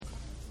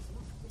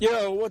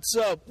Yo, what's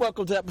up?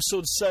 Welcome to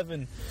episode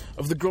 7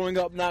 of the Growing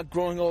Up, Not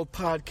Growing Old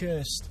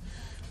podcast.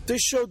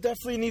 This show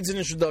definitely needs an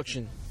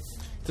introduction.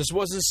 This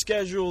wasn't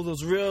scheduled. It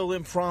was real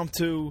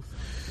impromptu.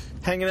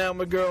 Hanging out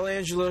with my girl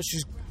Angela.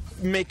 She's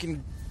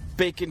baking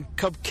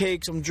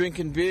cupcakes. I'm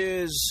drinking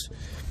beers.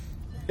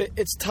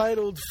 It's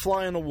titled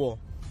Fly on the Wall.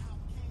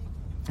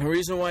 The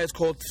reason why it's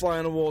called Fly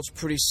on the Wall is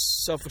pretty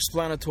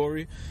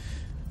self-explanatory.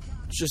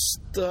 Just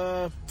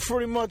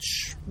pretty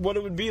much what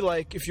it would be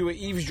like if you were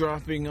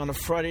eavesdropping on a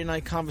Friday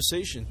night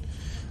conversation.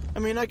 I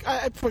mean,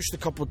 I pushed a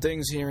couple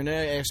things here and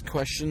there, asked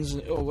questions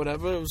or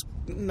whatever.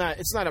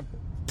 It's not a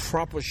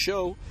proper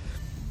show,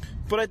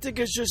 but I think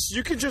it's just,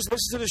 you can just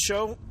listen to the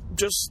show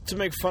just to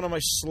make fun of my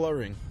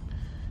slurring.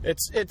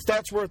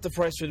 That's worth the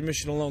price of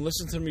admission alone.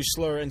 Listen to me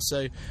slur and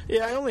say,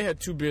 yeah, I only had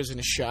 2 beers and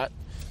a shot.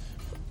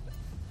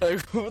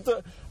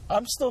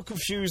 I'm still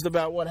confused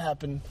about what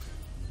happened.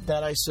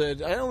 That I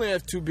said, I only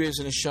have 2 beers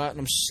and a shot,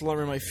 and I'm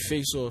slurring my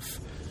face off.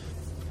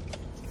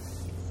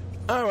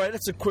 Alright,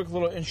 that's a quick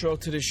little intro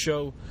to this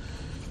show.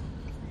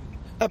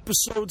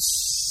 Episode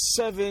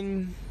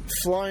 7,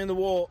 Fly on the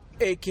Wall,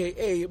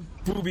 a.k.a.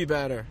 Booby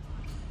Batter.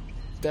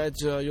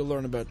 You'll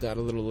learn about that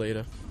a little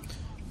later.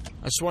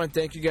 I just want to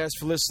thank you guys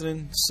for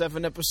listening.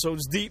 7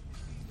 episodes deep.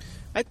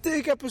 I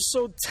think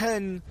episode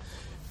 10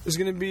 is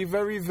going to be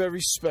very,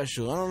 very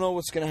special. I don't know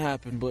what's going to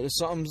happen, but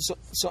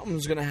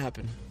something's going to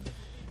happen.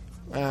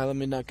 Let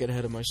me not get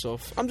ahead of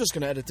myself. I'm just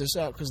going to edit this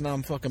out because now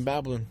I'm fucking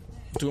babbling.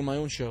 Doing my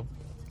own show.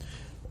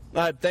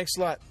 Alright, thanks a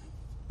lot.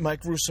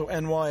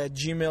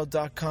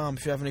 MikeRussoNY@gmail.com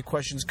if you have any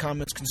questions,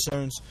 comments,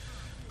 concerns.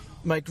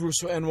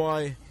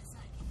 MikeRussoNY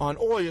on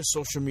all your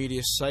social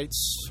media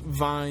sites.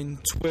 Vine,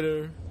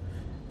 Twitter,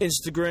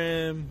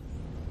 Instagram.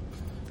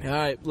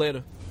 Alright,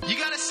 later. You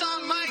got a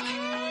song, Mike?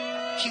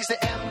 He's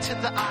the M to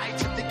the I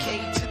to the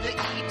K to the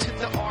E to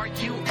the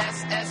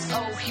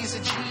R-U-S-S-O. He's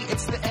a G.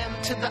 It's the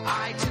M to the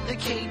I to the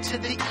K to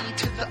the E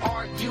to the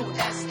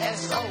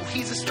R-U-S-S-O.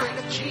 He's a straight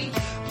up G.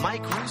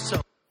 Mike Russo.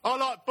 I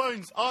like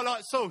bones. I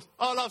like sauce.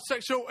 I love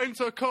sexual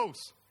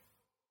intercourse.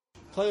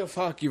 Playoff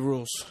hockey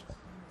rules.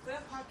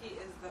 Playoff hockey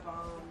is the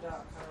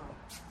bomb.com.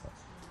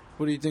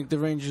 What do you think the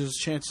Rangers'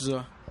 chances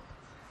are?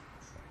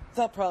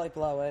 They'll probably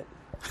blow it.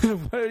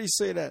 Why did he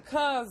say that?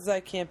 Because I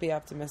can't be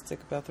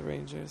optimistic about the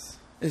Rangers.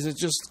 Is it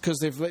just because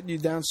they've let you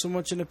down so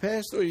much in the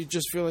past, or you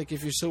just feel like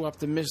if you're so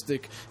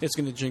optimistic, it's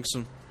going to jinx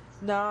them?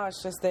 No,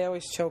 it's just they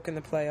always choke in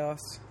the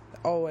playoffs.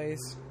 Always.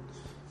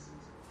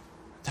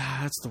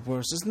 That's the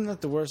worst. Isn't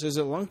that the worst? Is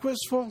it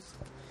Lundqvist's fault?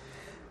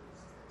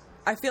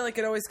 I feel like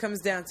it always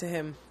comes down to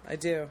him. I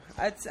do.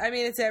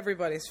 It's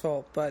everybody's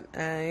fault, but,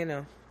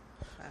 Well,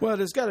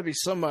 there's got to be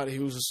somebody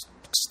who's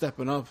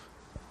stepping up.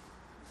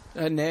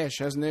 Nash.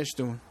 How's Nash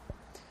doing?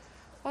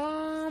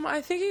 I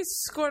think he's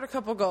scored a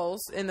couple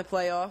goals in the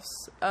playoffs.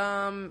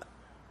 A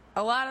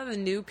lot of the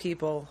new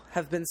people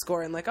have been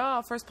scoring, like,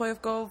 first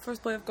playoff goal,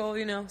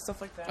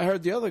 stuff like that. I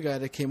heard the other guy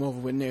that came over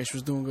with Nash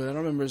was doing good. I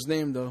don't remember his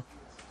name, though.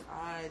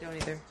 I don't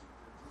either.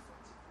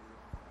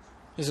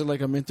 Is it like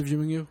I'm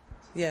interviewing you?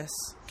 Yes.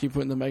 Keep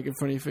putting the mic in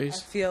front of your face?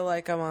 I feel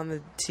like I'm on the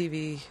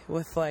TV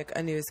with, like,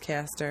 a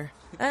newscaster.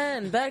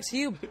 And back to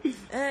you.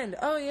 And,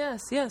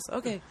 yes,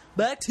 okay.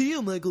 Back to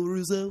you, Michael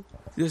Russo.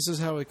 This is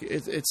how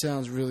it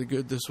sounds really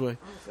good this way.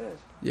 Oh, good.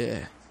 Yeah.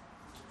 This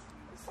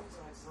seems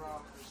like raw.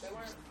 They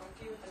weren't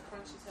funky with the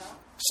crunchy top.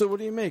 So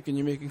what are you making?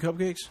 You making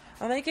cupcakes?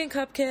 I'm making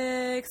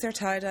cupcakes. They're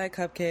tie-dye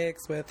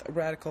cupcakes with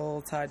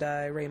radical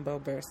tie-dye rainbow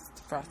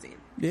burst frosting.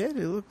 Yeah,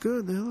 they look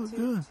good. They look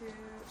good.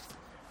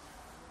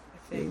 I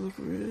think. They look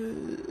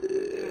really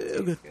They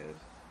good. taste good.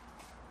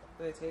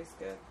 Do they taste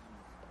good?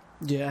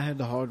 Yeah, I had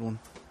the hard one.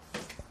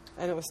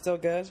 And it was still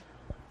good?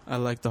 I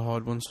like the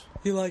hard ones.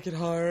 You like it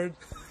hard?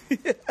 Wait,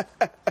 you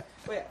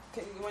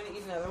want to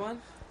eat another one?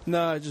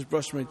 No, I just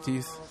brushed my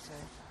teeth. Oh,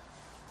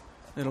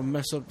 okay. It'll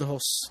mess up the whole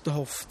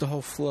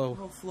flow. The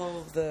whole flow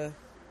of the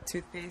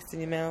toothpaste in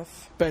your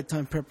mouth.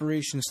 Bedtime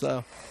preparation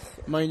style.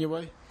 Am I in your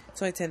way?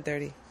 It's only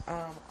 10:30.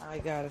 I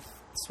gotta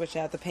switch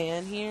out the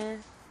pan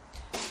here.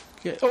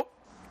 Okay. Oh,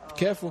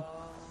 careful.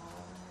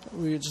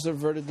 We just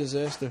averted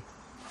disaster.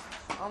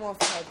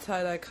 Almost had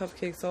tie-dye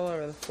cupcakes all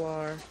over the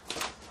floor.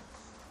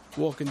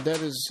 Walking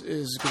Dead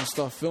is going to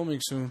start filming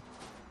soon.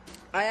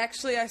 I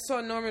saw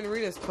Norman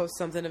Reedus post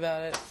something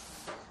about it.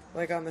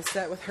 Like on the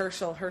set with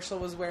Herschel. Herschel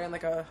was wearing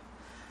like a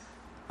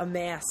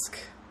mask.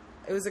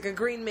 It was like a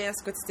green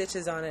mask with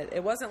stitches on it.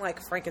 It wasn't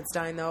like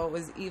Frankenstein though. It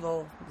was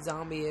evil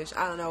zombie-ish.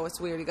 I don't know. It's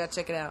weird. You gotta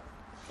check it out.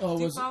 Oh,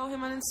 Do you follow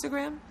him on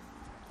Instagram?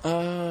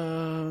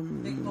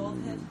 Big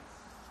bald head.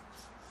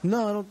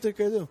 No, I don't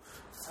think I do.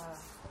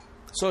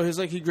 So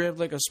he grabbed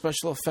like a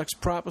special effects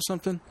prop or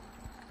something?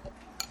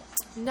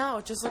 No,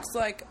 it just looks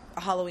like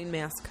a Halloween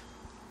mask.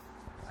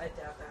 I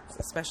doubt that's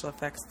a special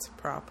effects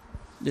prop.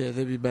 Yeah,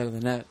 they'd be better than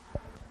that.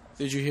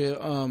 Did you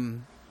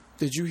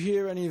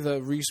hear any of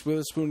the Reese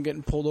Witherspoon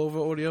getting pulled over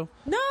audio?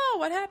 No,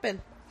 what happened?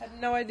 I had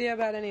no idea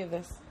about any of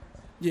this.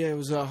 Yeah, it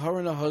was her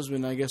and her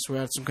husband, I guess, were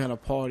at some kind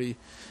of party.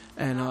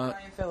 And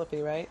Ryan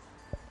Phillippe, right?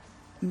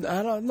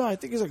 I don't know. I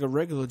think he's like a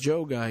regular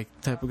Joe guy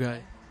type of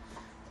guy.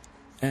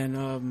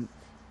 And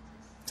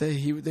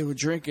they were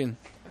drinking,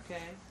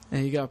 Okay.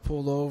 and he got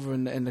pulled over,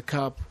 and the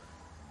cop,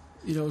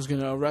 was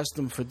going to arrest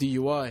him for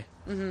DUI.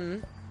 Mm-hmm.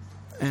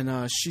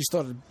 And she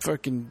started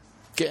freaking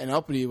getting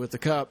uppity with the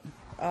cop.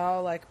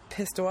 Oh, like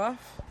pissed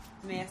off,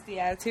 nasty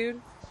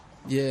attitude.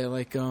 Yeah,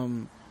 like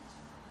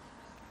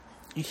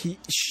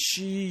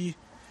she,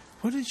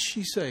 what did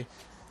she say?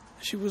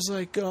 She was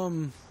like,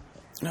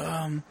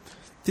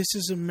 this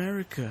is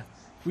America.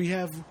 We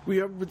are,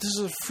 but this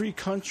is a free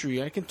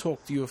country. I can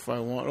talk to you if I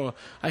want, or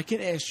I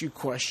can ask you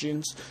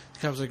questions. The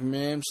cop was like,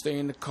 ma'am, stay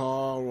in the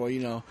car,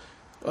 or,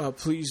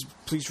 please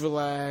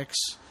relax.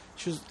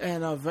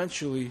 And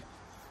eventually,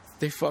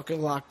 they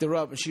fucking locked her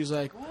up, and she's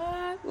like,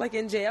 What? Like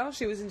in jail?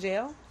 She was in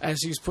jail? as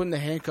he's putting the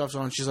handcuffs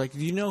on, she's like, do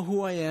you know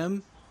who I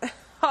am?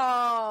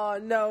 Oh,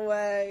 no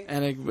way.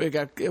 And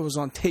it was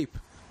on tape.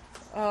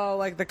 Oh,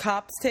 like the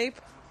cops tape?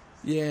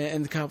 Yeah,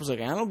 and the cop was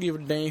like, I don't give a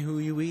damn who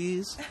you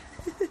is.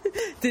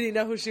 Did he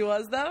know who she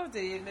was, though?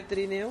 Did he admit that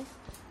he knew?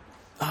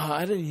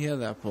 I didn't hear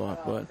that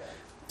part, but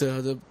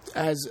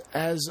as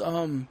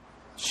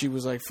she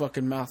was like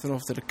fucking mouthing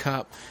off to the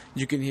cop,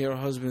 you can hear her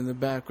husband in the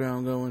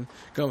background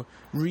going,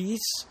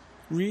 Reese,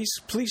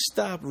 please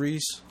stop,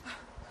 Reese.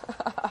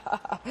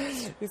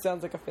 He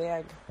sounds like a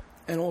fag.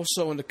 And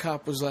also, when the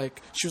cop was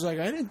like, she was like,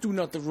 I didn't do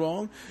nothing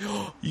wrong.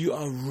 You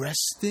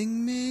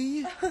arresting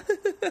me?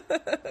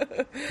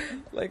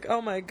 Like,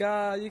 oh my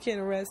God, you can't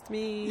arrest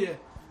me. Yeah.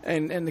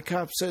 And the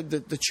cop said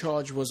that the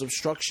charge was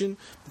obstruction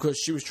because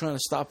she was trying to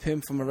stop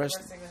him from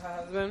arresting. Arresting her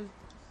husband.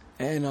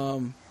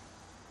 And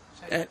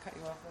Should I cut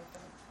you off like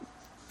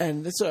that?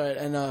 and that's all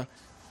right.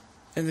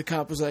 And the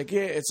cop was like,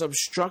 yeah, it's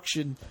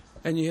obstruction.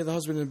 And you hear the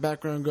husband in the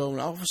background going,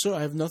 officer,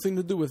 I have nothing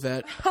to do with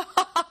that.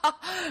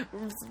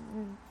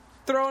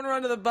 Throwing her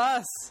under the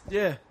bus.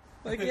 Yeah.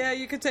 Like, yeah,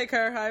 you could take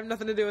her. I have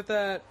nothing to do with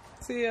that.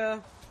 See ya.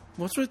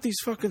 What's with these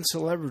fucking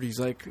celebrities?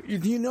 Like,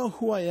 do you know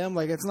who I am?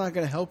 Like, it's not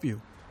going to help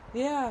you.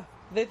 Yeah.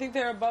 They think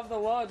they're above the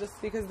law just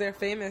because they're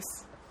famous.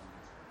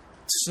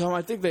 So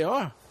I think they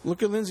are.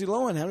 Look at Lindsay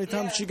Lohan. How many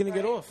times is she going to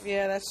get off?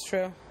 Yeah, that's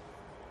true.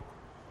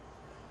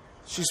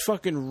 She's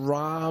fucking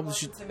robbed.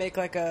 To make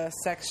like a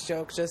sex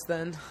joke just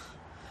then.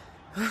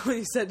 When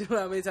you said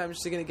how many times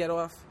is she going to get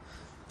off.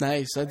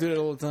 Nice. I do that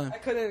all the time. I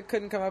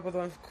couldn't come up with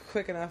one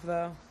quick enough,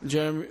 though.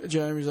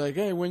 Jeremy's like,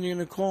 hey, when you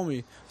going to call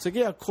me? It's like,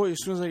 yeah, I'll call you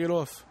as soon as I get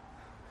off.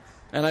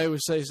 And I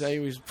always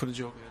put a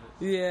joke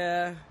in it.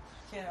 Yeah.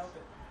 Can't help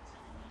it.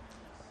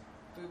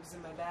 Boobs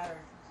in my batter.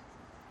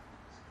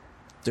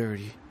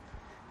 Dirty.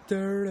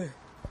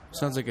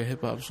 Sounds like a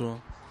hip-hop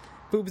song.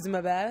 Boobs in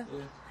my batter?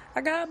 Yeah.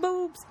 I got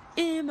boobs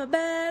in my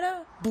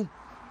batter. Boom.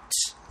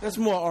 That's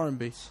more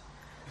R&B.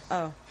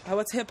 Oh,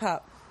 what's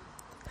hip-hop?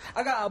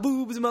 I got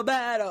boobs in my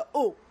batter.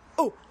 Oh,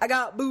 I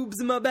got boobs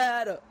in my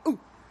batter. Ooh.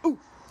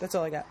 That's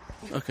all I got.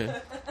 Okay.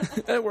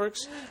 That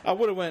works. I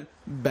would have went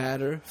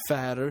batter,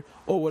 fatter.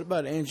 Oh, what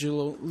about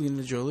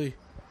Angelina Jolie?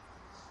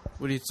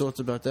 What are your thoughts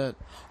about that?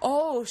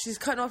 Oh, she's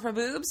cutting off her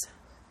boobs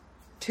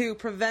to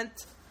prevent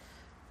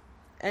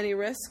any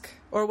risk?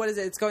 Or what is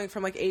it? It's going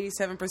from like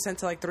 87%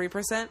 to like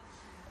 3%?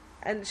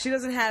 And she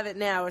doesn't have it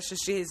now. It's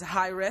just she's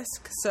high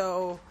risk,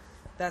 so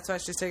that's why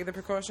she's taking the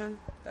precaution.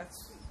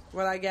 That's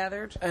what I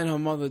gathered. And her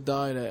mother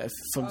died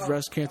from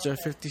breast cancer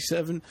at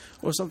 57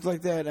 or something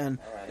like that, and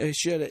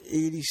she had an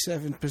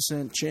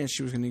 87% chance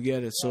she was going to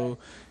get it. So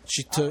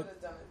she I took. would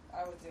have done it.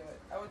 I would do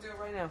it. I would do it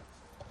right now.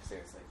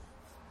 Seriously.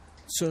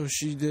 So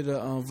she did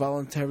a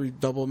voluntary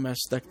double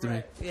mastectomy.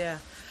 Right. Yeah.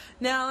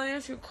 Now let me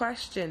ask you a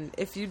question.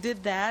 If you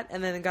did that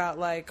and then got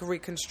like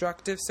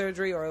reconstructive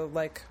surgery or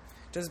like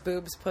just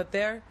boobs put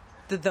there,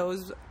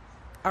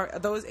 are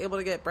those able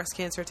to get breast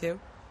cancer too?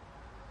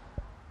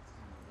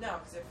 No,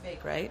 because they're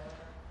fake, right?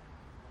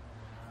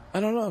 I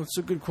don't know. It's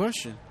a good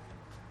question.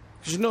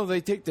 'Cause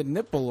they take the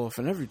nipple off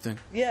and everything.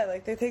 Yeah,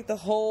 like they take the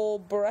whole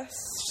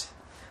breast.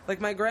 Like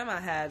my grandma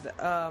had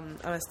a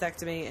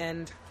mastectomy,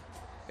 and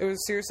it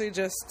was seriously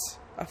just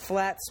a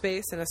flat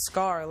space and a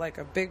scar, like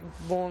a big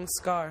long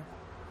scar.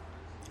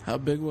 How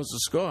big was the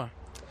scar?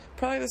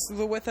 Probably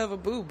the width of a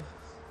boob.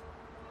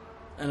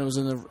 And it was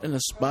in a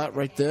spot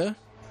right there.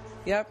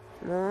 Yep.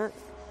 What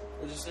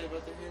did you say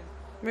about the hand?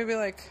 Maybe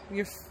like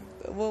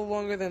a little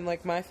longer than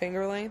like my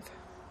finger length.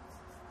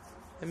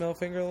 My middle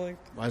finger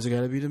length. Why's it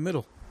got to be the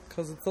middle?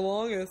 Because it's the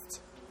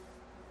longest.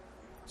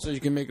 So you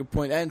can make a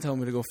point and tell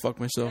me to go fuck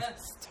myself.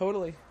 Yes,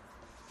 totally.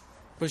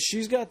 But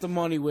she's got the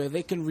money where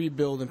they can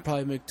rebuild and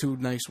probably make 2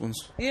 nice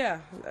ones.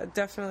 Yeah, I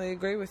definitely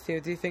agree with you.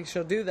 Do you think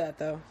she'll do that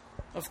though?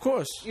 Of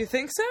course. You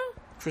think so?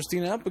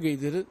 Christina Applegate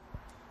did it.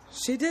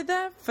 She did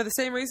that for the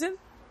same reason?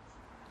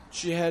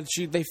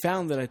 They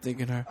found it, I think,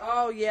 in her.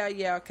 Oh,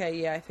 yeah, okay,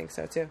 yeah, I think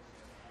so too.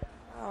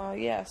 Oh,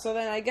 yeah, so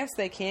then I guess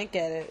they can't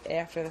get it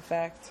after the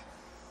fact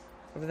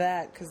of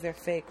that because they're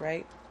fake,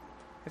 right?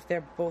 If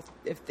they're both,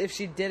 if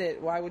she did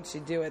it, why would she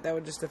do it? That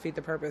would just defeat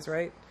the purpose,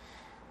 right?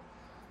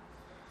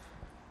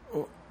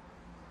 Well,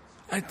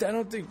 I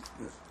don't think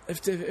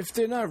if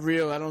they're not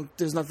real,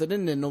 there's nothing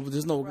in there. No,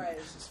 there's no. Right,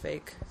 it's just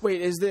fake.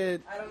 Wait, is there?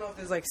 I don't know if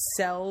there's like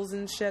cells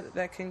and shit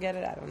that can get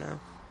it. I don't know.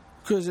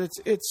 Because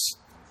it's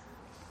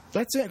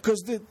that's it.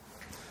 Because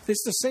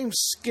It's the same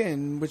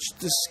skin, which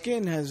the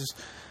skin has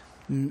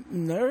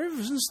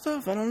nerves and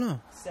stuff. I don't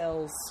know.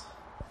 Cells.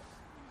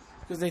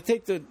 Because they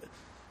take the...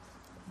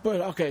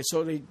 But, okay,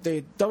 so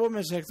they double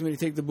mastectomy, they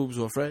take the boobs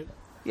off, right?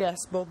 Yes,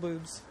 both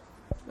boobs.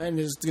 And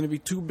there's going to be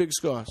 2 big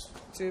scars.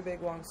 2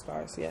 big long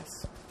scars, yes.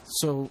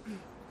 So,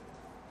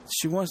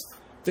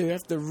 they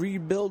have to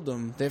rebuild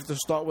them. They have to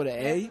start with an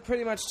A?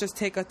 Pretty much just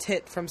take a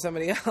tit from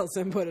somebody else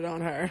and put it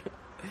on her.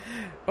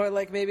 Or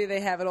like maybe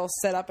they have it all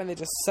set up and they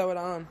just sew it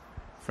on.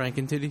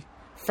 Frankentitty?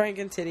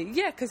 Frankentitty.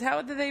 Yeah, because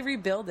how did they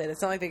rebuild it?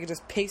 It's not like they could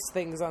just paste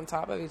things on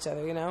top of each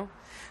other, you know?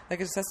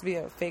 Like it just has to be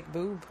a fake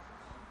boob.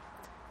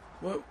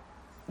 What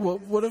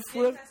if...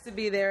 It has to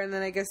be there, and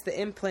then I guess the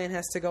implant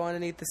has to go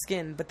underneath the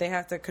skin, but they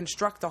have to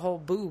construct a whole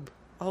boob.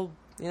 A whole,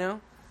 you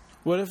know?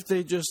 What if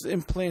they just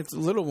implant the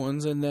little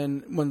ones, and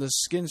then when the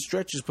skin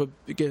stretches,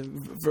 get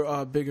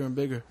bigger and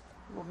bigger?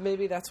 Well,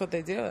 maybe that's what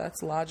they do.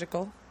 That's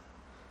logical.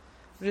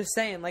 I'm just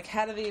saying, like,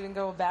 how do they even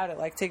go about it?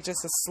 Like, take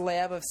just a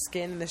slab of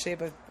skin in the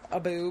shape of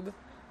a boob,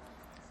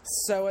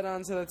 sew it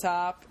onto the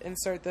top,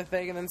 insert the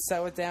thing, and then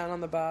sew it down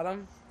on the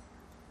bottom?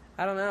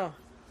 I don't know.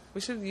 We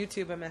should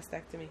YouTube a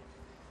mastectomy.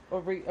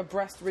 Or a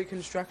breast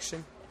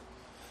reconstruction.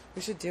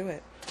 We should do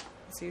it.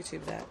 Let's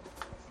YouTube that.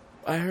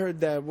 I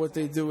heard that what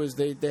they do is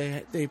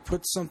they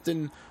put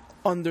something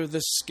under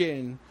the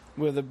skin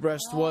where the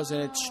breast was,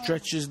 and it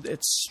stretches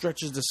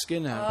the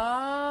skin out.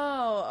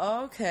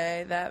 Oh,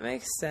 okay. That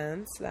makes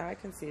sense. Now I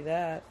can see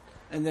that.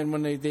 And then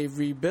when they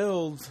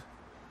rebuild,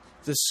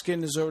 the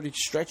skin is already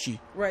stretchy.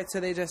 Right, so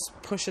they just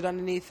push it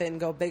underneath it and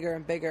go bigger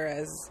and bigger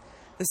as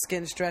the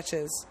skin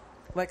stretches.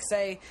 Like,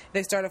 say,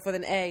 they start off with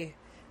an A,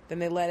 then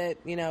they let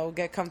it,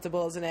 get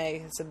comfortable as an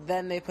A, so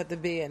then they put the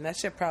B in. That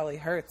shit probably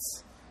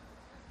hurts.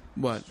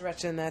 What?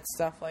 Stretching that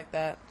stuff like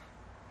that.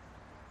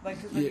 Like,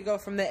 when you go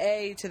from the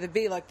A to the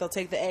B, like, they'll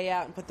take the A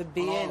out and put the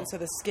B in, so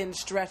the skin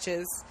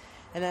stretches,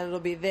 and then it'll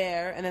be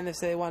there. And then if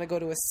they want to go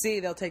to a C,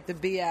 they'll take the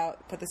B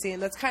out, put the C in.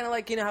 That's kind of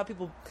like, how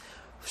people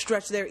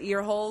stretch their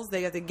ear holes?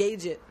 They have to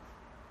gauge it.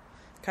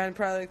 Kind of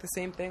probably like the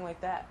same thing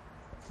like that.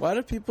 Why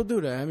do people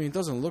do that? I mean, it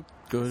doesn't look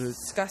good. It's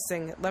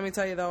disgusting. Let me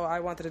tell you, though, I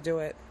wanted to do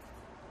it.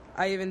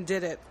 I even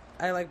did it.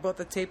 I, bought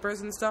the tapers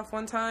and stuff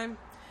one time.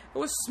 It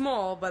was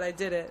small, but I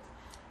did it.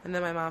 And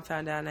then my mom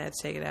found out and I had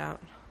to take it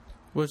out.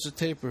 What's a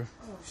taper?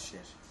 Oh,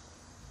 shit.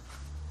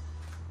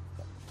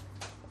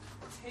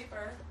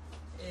 Taper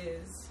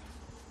is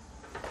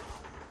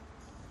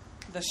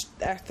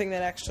that thing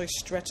that actually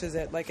stretches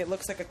it. Like, it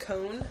looks like a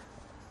cone.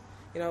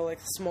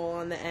 Small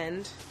on the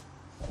end.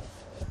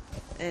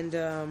 And,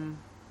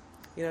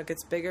 it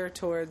gets bigger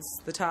towards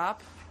the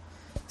top.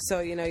 So,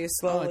 you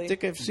slowly... Oh, I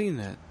think I've seen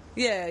that.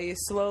 Yeah, you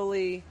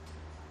slowly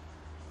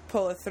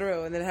pull it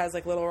through, and then it has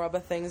little rubber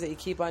things that you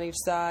keep on each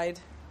side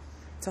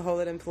to hold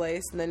it in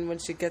place. And then when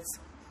she gets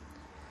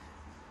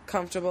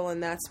comfortable in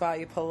that spot,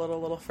 you pull it a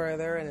little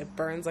further, and it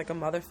burns like a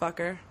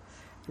motherfucker.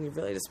 And you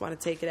really just want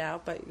to take it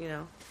out, but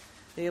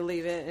you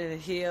leave it, and it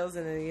heals,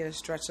 and then you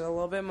stretch it a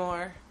little bit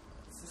more.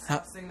 It's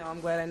disgusting, though.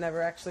 I'm glad I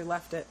never actually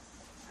left it.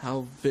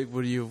 How big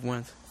would you have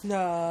went?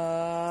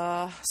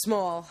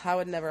 Small. I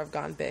would never have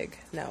gone big.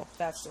 No,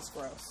 that's just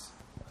gross.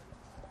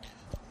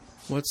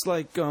 What's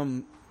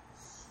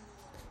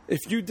if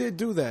you did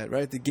do that,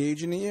 right? The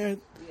gauge in the ear?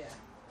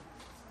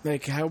 Yeah.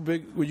 How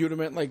big would you have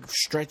meant?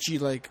 Stretchy,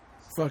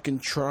 fucking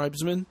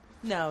tribesmen?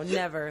 No,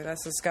 never.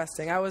 That's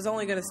disgusting. I was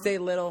only going to stay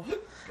little.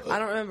 I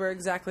don't remember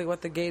exactly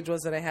what the gauge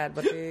was that I had,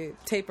 but the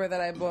taper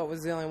that I bought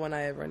was the only one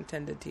I ever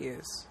intended to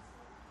use.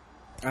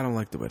 I don't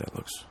like the way that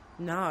looks.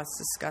 No, it's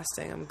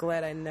disgusting. I'm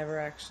glad I never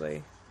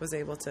actually was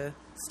able to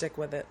stick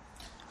with it.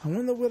 I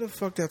wonder where the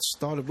fuck that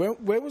started.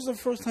 Where was the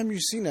first time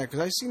you seen that? Because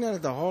I seen that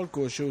at the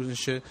hardcore shows and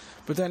shit.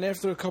 But then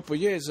after a couple of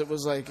years, it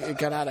was it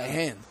got out of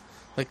hand.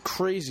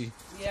 Crazy.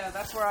 Yeah,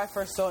 that's where I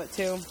first saw it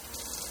too.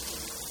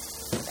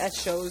 At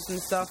shows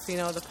and stuff,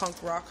 the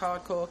punk rock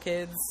hardcore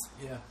kids.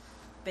 Yeah.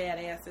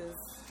 Badasses,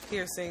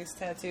 piercings,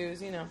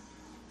 tattoos,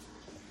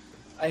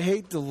 I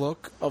hate the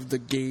look of the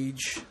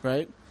gauge,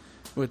 right?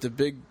 With the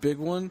big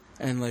one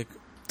and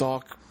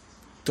dark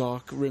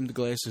rimmed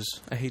glasses.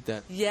 I hate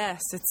that.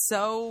 Yes, it's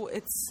so...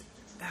 It's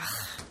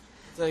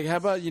how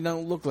about you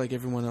don't look like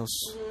everyone else?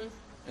 Mm-hmm.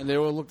 And they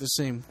all look the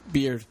same.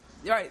 Beard.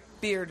 Right,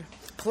 beard.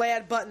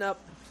 Plaid button up.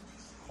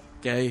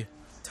 Gay.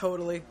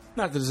 Totally.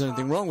 Not that there's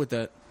anything wrong with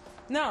that.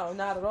 No,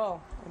 not at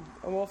all.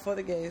 I'm all for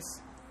the gays.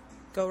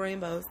 Go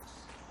Rainbows.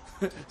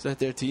 Is that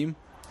their team?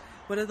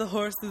 What do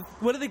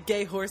the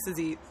gay horses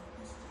eat?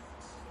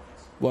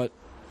 What?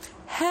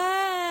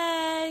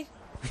 Hey!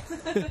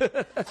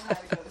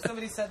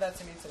 Somebody said that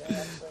to me today,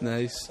 actually.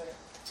 Nice.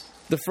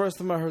 The first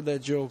time I heard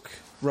that joke,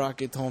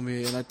 Rocket told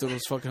me, and I thought it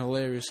was fucking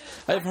hilarious.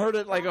 I've heard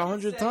it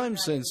 100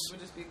 times since.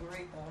 Would just be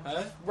great, though.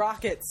 Huh?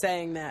 Rocket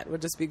saying that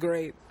would just be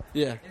great.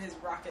 Yeah. In his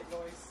rocket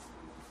voice.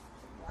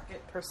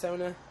 Rocket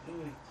persona.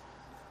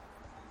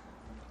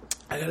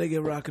 I gotta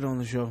get Rocket on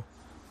the show.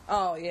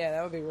 Oh, yeah,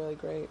 that would be really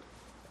great.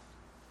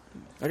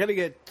 I gotta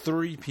get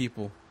 3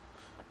 people.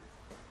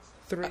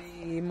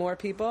 3 more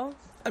people?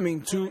 I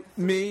mean,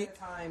 me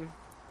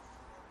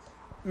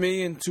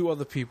and 2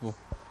 other people.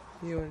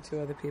 You and 2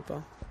 other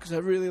people. Because I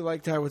really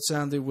liked how it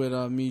sounded with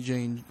me,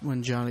 Jane,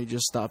 when Johnny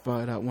just stopped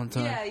by that one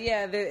time.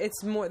 Yeah.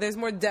 It's more. There's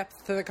more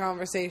depth to the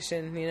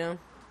conversation. You know,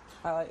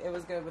 it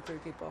was good with 3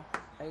 people.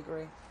 I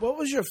agree. What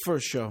was your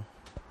first show?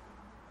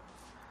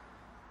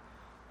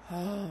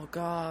 Oh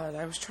God,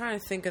 I was trying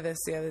to think of this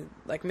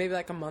maybe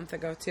a month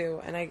ago too,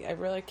 and I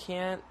really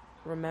can't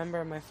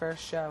remember my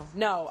first show.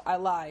 No, I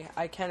lie.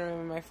 I can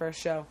remember my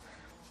first show.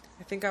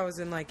 I think I was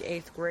in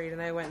 8th grade,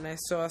 and I went and I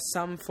saw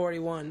Sum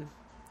 41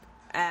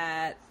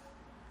 at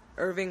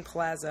Irving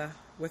Plaza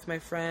with my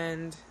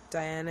friend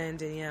Diana and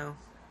Danielle,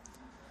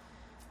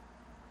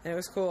 and it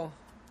was cool.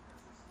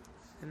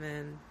 And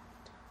then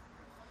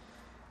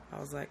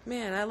I was like,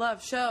 man, I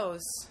love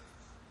shows.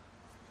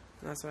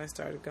 And that's when I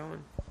started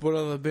going. What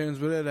other bands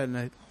were there that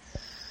night?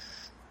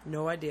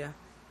 No idea.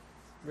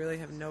 Really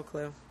have no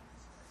clue.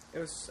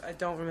 I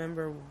don't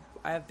remember.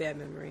 I have bad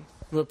memory.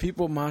 Were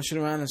people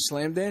moshing around and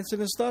slam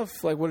dancing and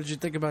stuff? Like, what did you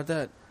think about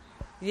that?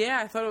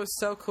 Yeah, I thought it was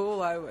so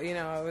cool. I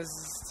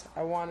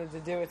wanted to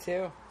do it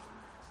too.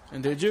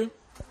 And did you?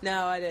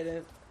 No, I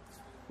didn't.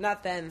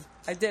 Not then.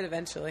 I did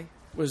eventually.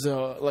 Was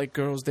there,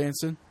 girls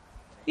dancing?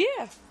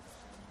 Yeah.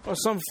 Well,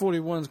 Sum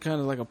 41's kind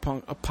of like a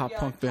pop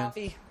punk band.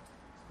 Poppy.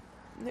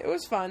 It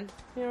was fun.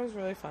 Yeah, it was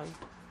really fun.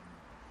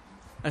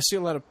 I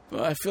feel like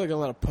a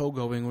lot of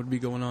pogoing would be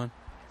going on.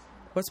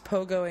 What's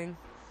pogoing?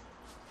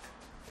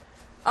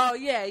 Oh,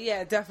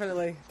 yeah,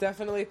 definitely.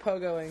 Definitely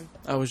pogoing.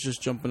 I was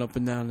just jumping up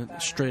and down,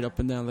 straight up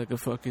and down like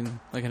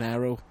an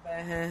arrow.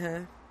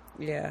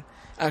 Yeah.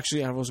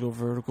 Actually, arrows go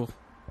vertical.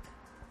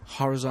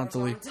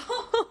 Horizontally.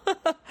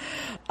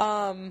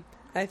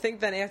 I think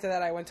then after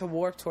that I went to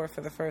Warped Tour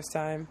for the first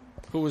time.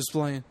 Who was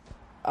playing?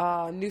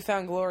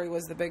 Newfound Glory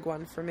was the big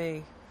one for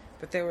me.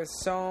 But there was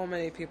so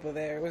many people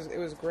there. It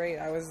was great.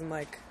 I was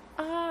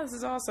this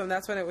is awesome.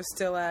 That's when it was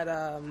still at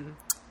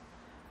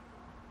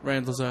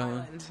Randall's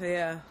Island.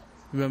 Yeah.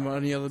 Remember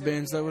any other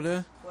bands that were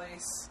there?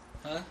 Place.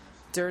 Huh?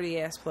 Dirty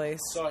ass place.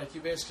 Sorry, I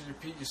keep asking you to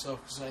repeat yourself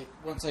because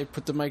once I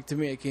put the mic to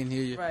me, I can't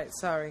hear you. Right.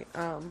 Sorry.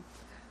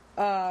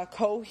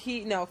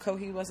 Coheed. No,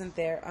 Coheed wasn't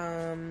there.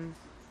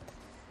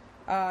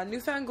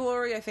 Newfound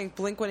Glory. I think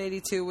Blink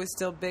 182 was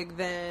still big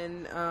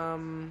then.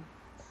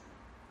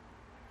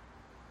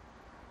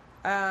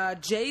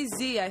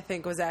 Jay-Z, I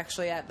think, was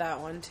actually at that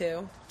one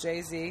too.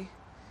 Jay-Z.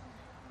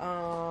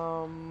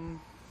 Can't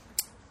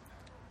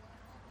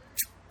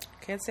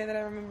say that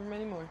I remember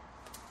many more.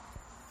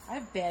 I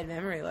have bad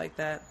memory like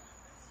that.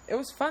 It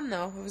was fun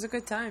though. It was a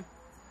good time.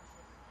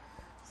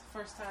 It's the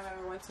first time I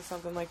ever went to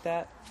something like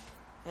that.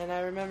 And I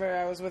remember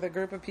I was with a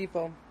group of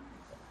people.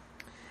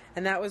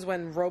 And that was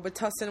when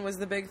Robitussin was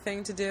the big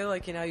thing to do.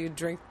 You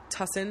drink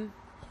tussin.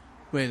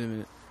 Wait a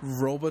minute.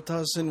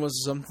 Robitussin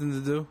was something to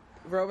do?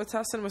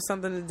 Robitussin was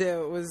something to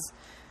do. It was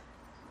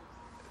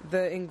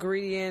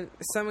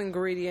some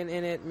ingredient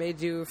in it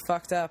made you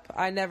fucked up.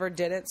 I never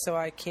did it, so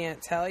I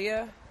can't tell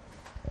you.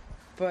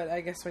 But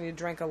I guess when you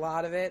drank a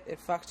lot of it, it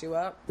fucked you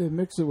up. They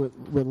mix it with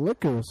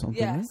liquor or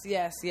something,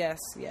 Yes.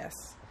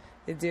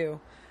 They do.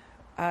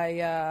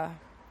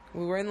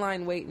 We were in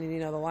line waiting,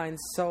 and the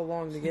line's so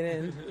long to get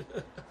in.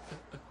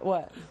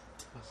 What?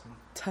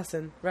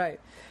 Tussin, right.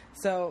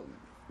 So,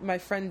 my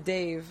friend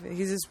Dave,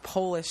 he's this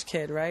Polish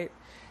kid, right?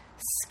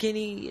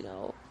 Skinny,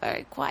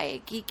 very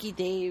quiet, geeky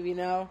Dave,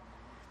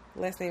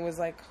 Last name was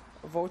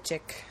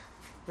Wojcik,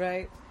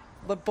 right?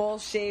 The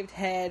ball-shaved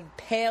head,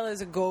 pale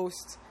as a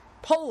ghost.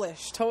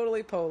 Polish,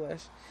 totally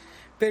Polish.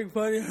 Big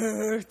funny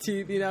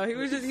teeth,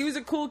 He was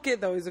a cool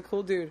kid, though. He was a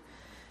cool dude.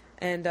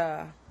 And, he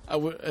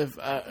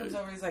was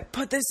always like,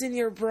 put this in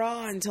your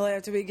bra until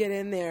after we get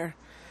in there.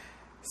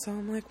 So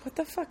I'm like, what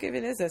the fuck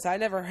even is this? I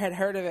never had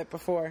heard of it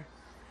before.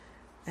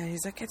 And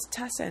he's like, it's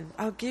tussin.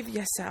 I'll give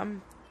you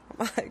some.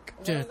 I'm like,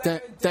 yeah,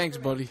 thanks,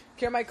 buddy.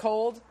 Cure my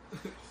cold,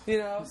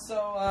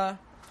 So,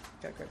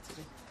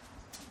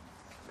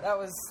 that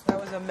was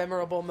a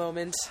memorable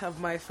moment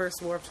of my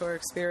first Warped Tour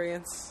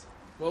experience.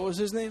 What was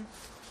his name?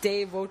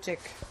 Dave Wojcik.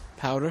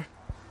 Powder.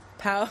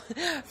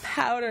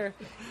 Powder.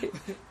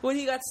 When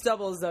he got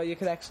stubbles, though, you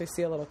could actually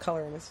see a little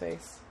color in his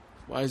face.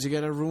 Why does he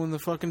gotta ruin the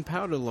fucking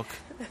powder look?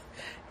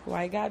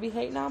 Why you gotta be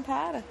hating on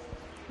powder?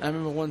 I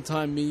remember one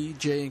time me,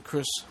 Jay, and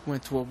Chris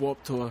went to a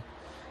Warped Tour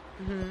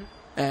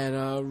at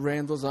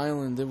Randall's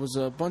Island. There was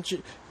a bunch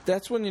of...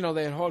 That's when, they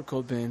had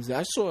hardcore bands.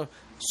 I saw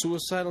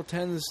Suicidal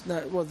Tendencies...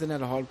 they're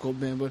not a hardcore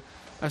band, but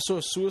I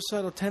saw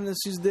Suicidal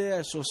Tendencies there.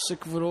 I saw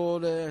Sick of It All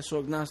there. I saw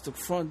Agnostic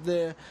Front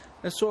there.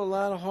 I saw a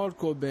lot of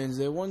hardcore bands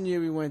there. One year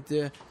we went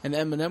there, and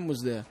Eminem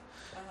was there.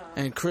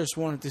 And Chris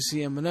wanted to see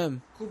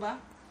Eminem. Cuba?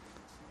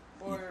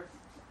 Or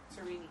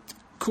Serini?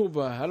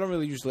 Cuba. I don't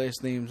really use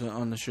last names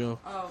on the show.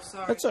 Oh,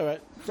 sorry. That's all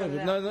right.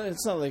 No,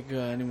 it's not like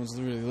anyone's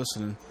really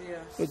listening. Yeah.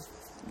 But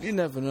you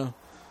never know.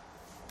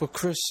 But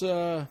Chris,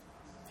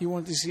 he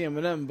wanted to see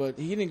Eminem, but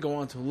he didn't go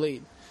on till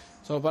late.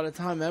 So by the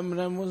time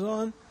Eminem was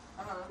on,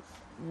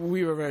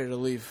 we were ready to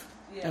leave.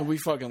 Yeah. And we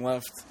fucking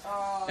left.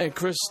 Oh, and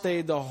Chris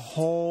stayed the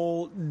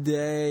whole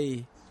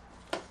day.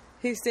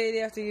 He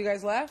stayed after you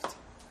guys left?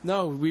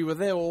 No, we were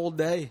there all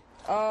day.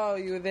 Oh,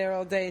 you were there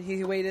all day, and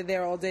he waited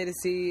there all day to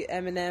see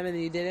Eminem,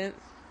 and you didn't?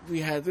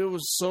 We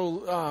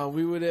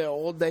were there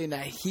all day in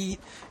that heat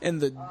and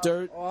the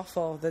dirt.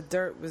 Awful. The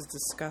dirt was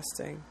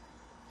disgusting.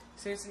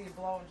 Seriously, you're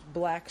blowing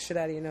black shit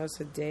out of your nose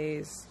for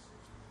days.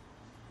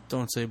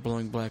 Don't say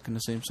blowing black in the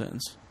same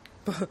sentence.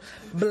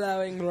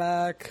 Blowing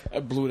black. I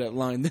blew that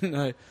line, didn't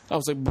I? I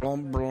was like,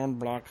 blowing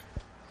black.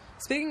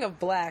 Speaking of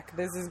black,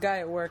 there's this guy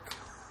at work.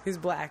 He's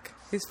black.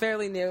 He's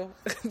fairly new.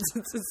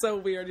 It's so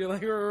weird. You're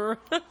like,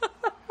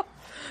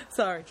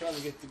 sorry. Trying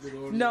to get the good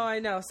order. No, I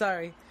know.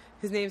 Sorry.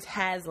 His name's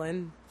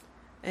Haslin.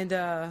 And,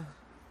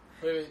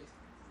 Wait.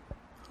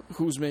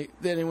 Did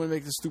anyone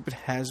make the stupid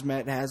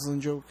hazmat Haslin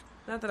joke?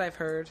 not that I've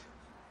heard.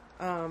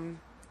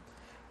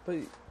 But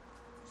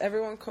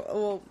everyone,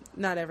 well,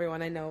 not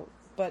everyone I know,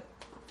 but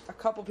a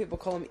couple people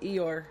call him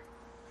Eeyore.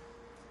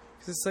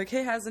 'Cause it's like,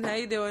 hey, Haslin, how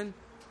you doing?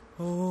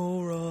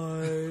 All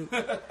right.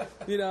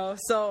 You know,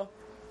 so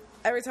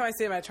every time I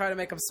see him, I try to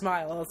make him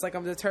smile. It's like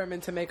I'm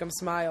determined to make him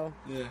smile.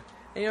 Yeah.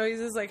 And, you know, he's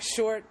this, like,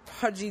 short,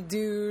 pudgy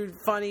dude,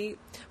 funny.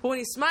 But when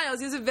he smiles,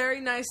 he has a very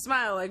nice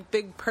smile, like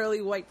big,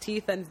 pearly white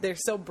teeth, and they're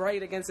so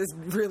bright against his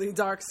really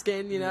dark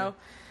skin, you know?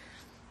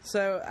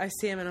 So I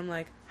see him, and I'm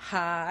like,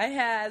 hi,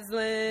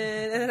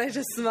 Haslin. And then I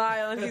just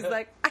smile, and he's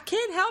like, I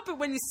can't help it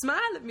when you smile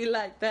at me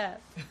like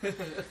that.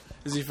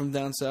 Is he from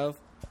down south?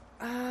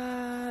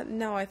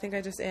 No, I think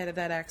I just added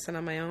that accent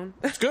on my own.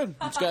 It's good.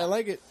 This guy, I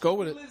like it. Go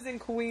with He it. lives in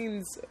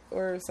Queens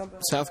or something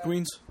South like that.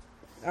 Queens?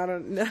 I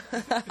don't know.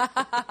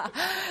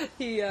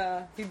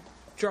 He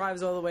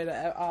drives all the way to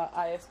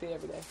ISB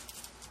every day.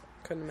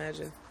 Couldn't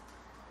imagine.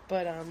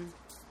 But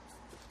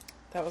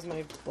that was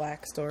my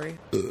black story.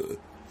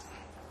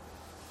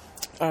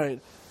 All right.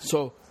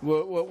 So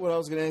what I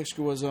was gonna ask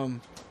you was there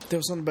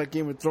was something about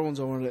Game of Thrones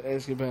I wanted to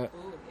ask you about,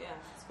 Ooh, yeah,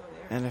 let's go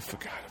there. and I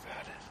forgot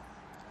about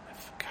it. I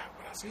forgot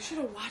what I was. You should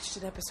have watched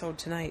an episode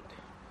tonight.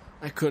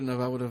 I couldn't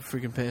have. I would have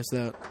freaking passed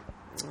out.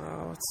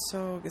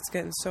 Oh, it's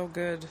getting so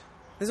good.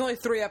 There's only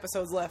 3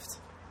 episodes left.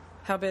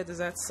 How bad does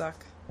that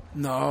suck?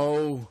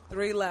 No,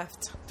 3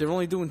 left. they're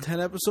only doing 10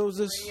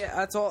 episodes. Yeah,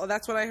 that's all.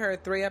 That's what I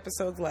heard. 3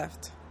 episodes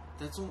left.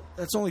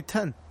 That's only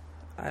 10.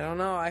 I don't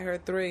know. I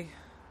heard 3.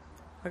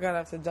 I gotta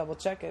have to double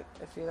check it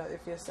if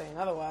you're saying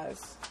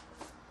otherwise.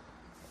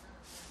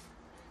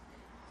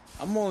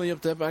 I'm only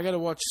up to. I gotta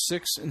watch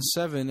 6 and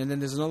 7, and then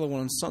there's another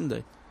one on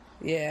Sunday.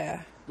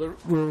 Yeah. We're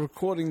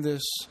recording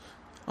this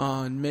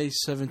on May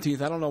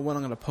 17th. I don't know when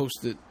I'm gonna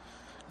post it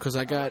because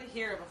I I got. want to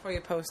hear it before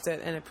you post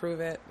it and approve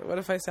it. What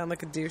if I sound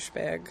like a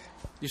douchebag?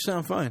 You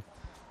sound fine.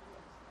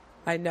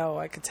 I know.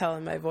 I could tell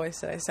in my voice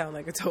that I sound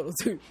like a total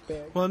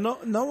douchebag. Well, no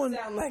one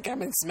Sound like I've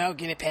been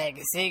smoking a pack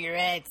of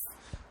cigarettes.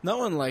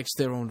 likes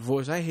their own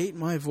voice. I hate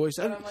my voice.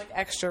 But I'm like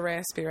extra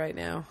raspy right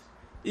now.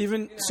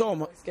 Even so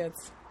am I. Voice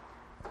gets.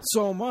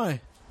 So am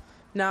I.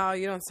 No,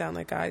 you don't sound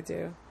like I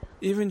do.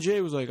 Even Jay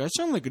was like, I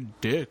sound like a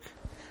dick.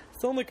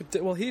 Sound like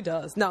well, he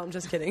does. No, I'm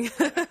just kidding.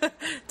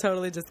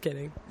 Totally just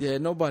kidding. Yeah,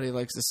 nobody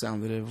likes the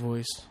sound of their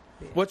voice.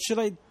 What should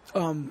I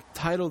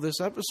title this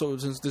episode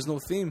since there's no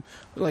theme?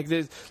 Like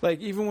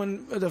even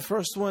when the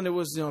first one it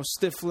was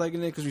stiff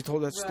legging it because we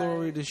told that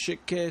story, Right. the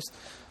shit cast.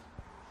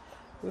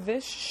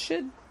 This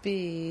should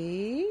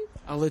be.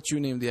 I'll let you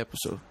name the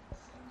episode.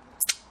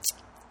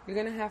 You're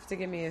gonna have to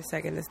give me a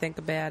second to think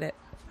about it.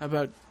 How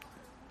about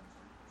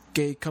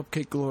Gay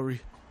Cupcake Glory?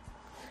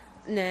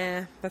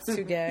 Nah, that's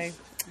too gay.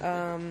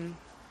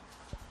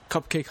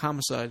 Cupcake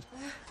Homicide.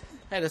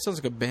 Hey, that sounds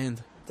like a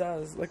band.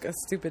 Does like a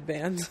stupid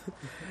band.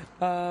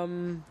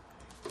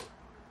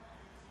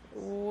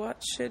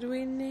 What should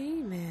we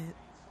name it?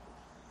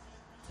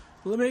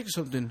 Let me make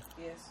something.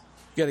 Yes.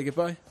 You gotta get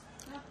by.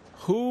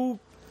 Who?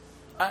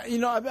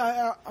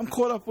 I'm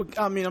caught up with.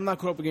 I mean, I'm not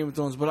caught up with Game of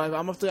Thrones, but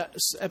I'm up to that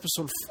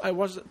episode. I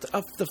was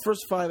up the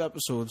first 5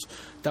 episodes.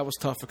 That was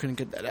tough. I couldn't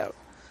get that out.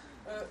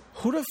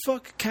 Who the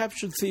fuck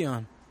captured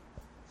Theon?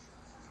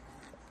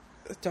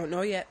 Don't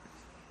know yet.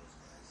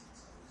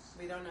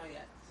 We don't know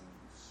yet.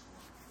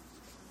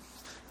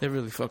 They're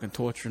really fucking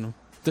torturing him.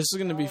 This is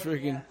gonna be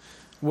freaking yeah.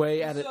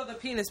 way at You it. saw the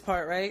penis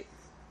part, right?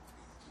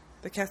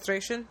 The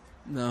castration.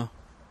 No,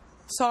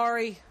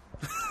 Sorry.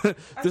 this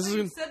is You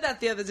gonna. said that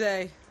the other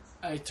day.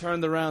 I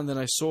turned around and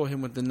I saw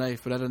him with the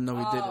knife, but I didn't know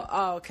he did it.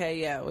 Oh, okay,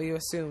 yeah. Well, you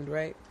assumed,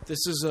 right?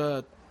 This is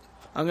I'm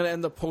gonna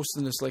end up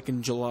posting this like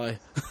in July.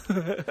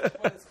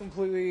 It's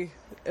completely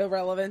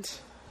irrelevant.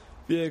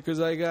 Yeah, because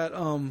I got You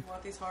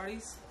want these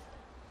Hardee's?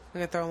 I'm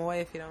gonna throw them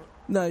away if you don't.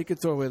 No, you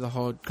could throw away the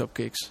hard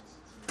cupcakes.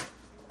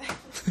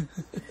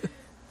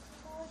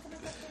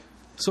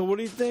 So, what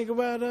do you think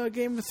about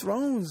Game of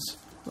Thrones?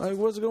 Like,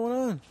 what's going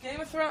on? Game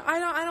of Thrones. I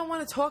don't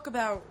want to talk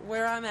about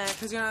where I'm at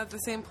because you're not at the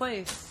same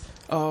place.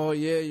 Oh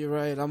yeah, you're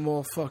right. I'm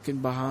all fucking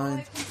All I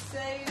behind. can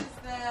say is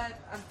that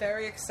I'm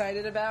very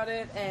excited about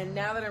it, and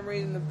now that I'm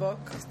reading the book,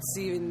 it's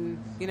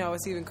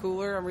even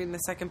cooler. I'm reading the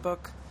second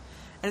book,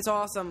 and it's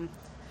awesome.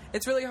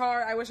 It's really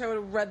hard. I wish I would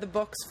have read the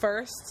books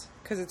first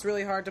because it's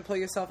really hard to pull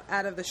yourself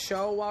out of the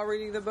show while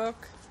reading the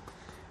book.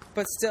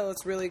 But still,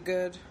 it's really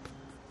good.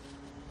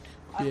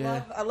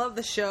 Yeah. I love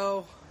the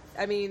show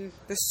I mean,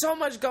 there's so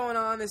much going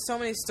on. There's so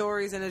many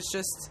stories, and it's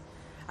just,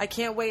 I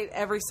can't wait.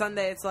 Every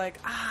Sunday, it's like,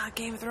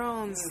 Game of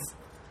Thrones.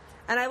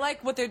 And I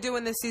like what they're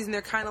doing this season.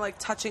 They're kind of like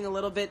touching a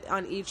little bit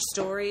on each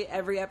story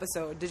every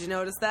episode. Did you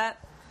notice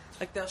that?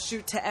 Like they'll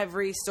shoot to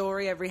every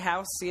story, every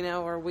house,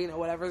 or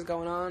whatever's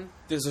going on.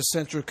 There's a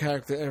central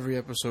character every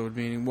episode,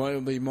 meaning one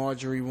will be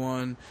Marjorie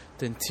one,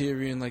 then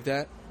Tyrion, like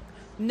that.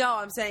 No,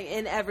 I'm saying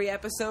in every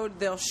episode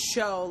they'll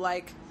show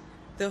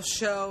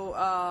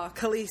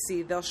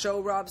Khaleesi, they'll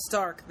show Robb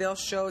Stark, they'll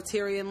show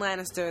Tyrion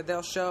Lannister,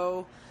 they'll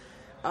show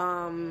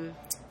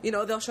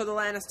they'll show the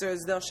Lannisters,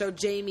 they'll show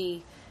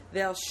Jaime,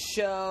 they'll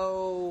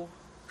show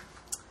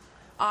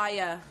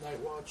Arya. Night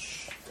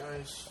Watch,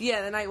 guys.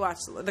 Yeah, the Night Watch,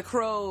 the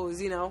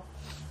Crows,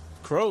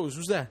 Crows,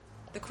 who's that?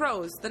 The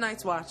Crows, the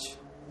Night's Watch.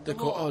 The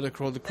Crows. They're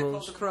called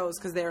the Crows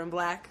because they're in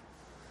black.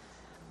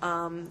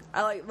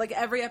 I like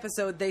every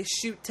episode they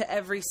shoot to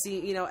every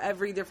scene,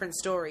 every different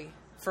story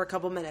for a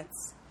couple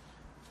minutes.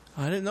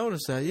 I didn't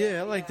notice that. Yeah,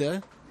 I like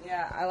that.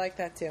 Yeah, I like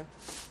that too.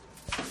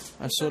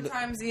 I saw that.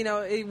 Sometimes,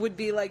 it would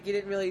be like you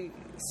didn't really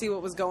see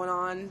what was going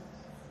on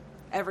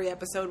every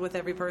episode with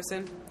every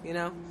person,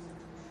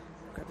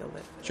 Grab the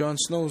lid. Jon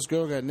Snow's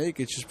girl got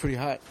naked. She's pretty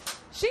hot.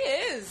 She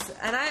is,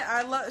 and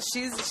I love.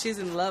 She's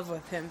in love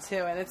with him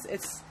too, and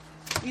it's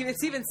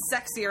even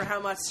sexier how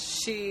much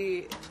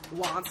she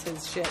wants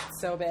his shit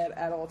so bad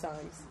at all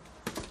times.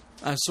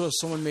 I saw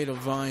someone made a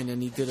Vine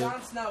and he did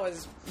Jon Snow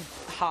is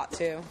hot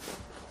too.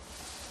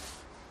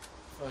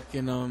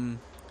 Fucking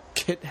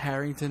Kit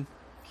Harington.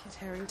 Kit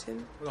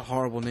Harington? What a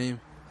horrible name.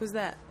 Who's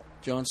that?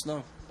 Jon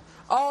Snow.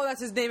 Oh,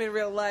 that's his name in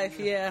real life.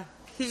 Yeah,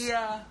 he's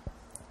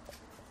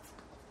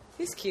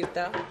cute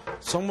though.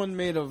 Someone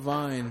made a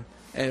Vine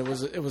and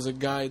it was a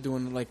guy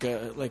doing like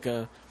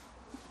a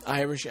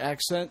Irish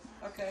accent.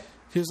 Okay.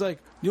 He was like,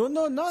 "You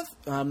know nothing."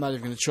 I'm not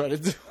even gonna try to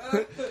do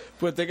it.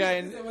 But the guy,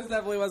 It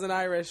definitely wasn't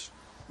Irish.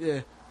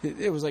 yeah,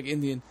 it was like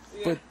Indian.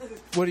 Yeah. But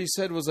what he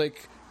said was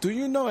like, "Do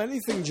you know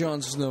anything,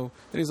 Jon Snow?"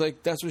 And he's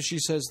like, "That's what she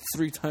says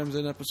 3 times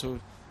an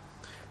episode."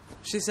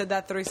 She said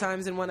that 3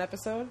 times in one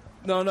episode?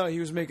 No, he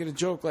was making a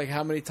joke like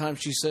how many times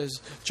she says,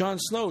 "Jon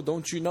Snow,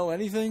 don't you know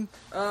anything?"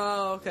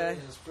 Oh, okay.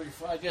 It's pretty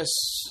fun. I guess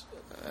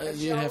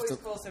She you have always to.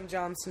 calls him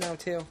Jon Snow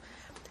too.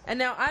 And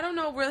now I don't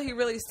know where he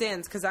really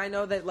stands because I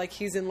know that like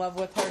he's in love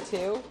with her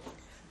too,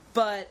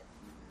 but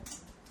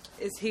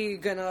is he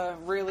gonna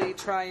really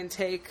try and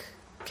take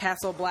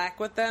Castle Black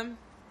with them?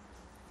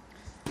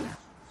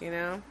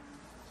 I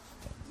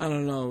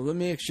don't know. Let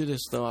me ask you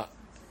this though: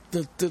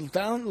 the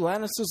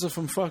Lannisters are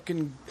from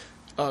fucking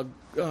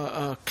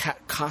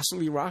Castle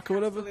Rock or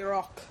whatever. Casterly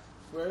Rock.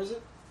 Where is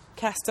it?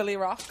 Casterly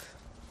Rock.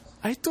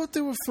 I thought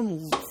they were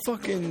from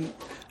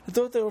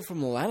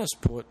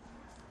Lannisport.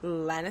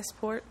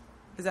 Lannisport.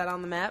 Is that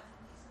on the map?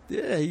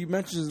 Yeah, he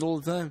mentions it all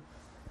the time.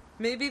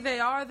 Maybe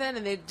they are then,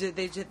 and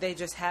they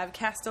just have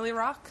Casterly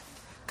Rock.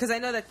 Because I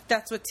know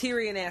that's what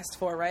Tyrion asked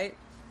for, right?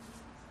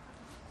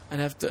 I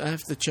have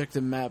to check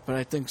the map, but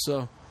I think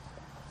so.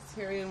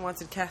 Tyrion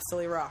wanted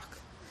Casterly Rock,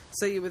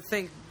 so you would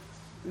think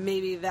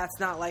maybe that's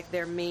not like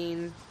their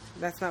main.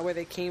 That's not where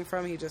they came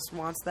from. He just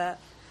wants that.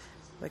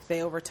 Like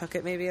they overtook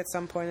it maybe at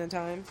some point in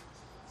time.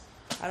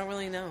 I don't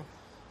really know.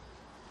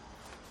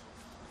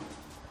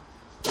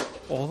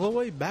 All the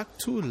way back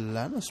to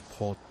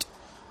Lannisport.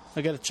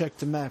 I gotta check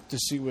the map to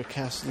see where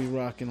Castle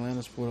Rock and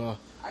Lannisport are.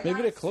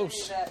 Maybe they're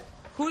close.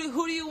 Who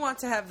do you want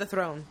to have the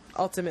throne,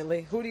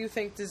 ultimately? Who do you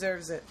think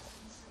deserves it?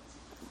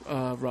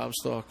 Robb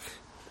Stark.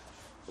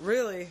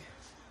 Really?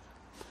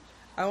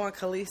 I want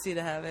Khaleesi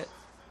to have it.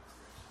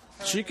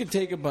 She could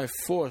take it by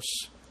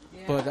force,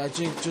 but I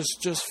think just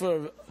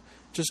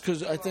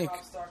because I think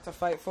Robb Stark to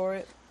fight for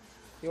it.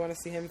 You want to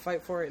see him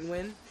fight for it and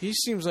win? he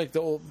seems like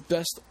the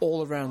best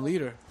all-around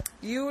leader.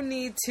 You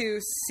need to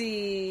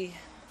see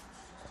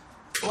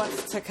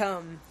what's to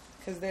come,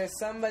 because there's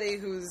somebody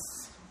who's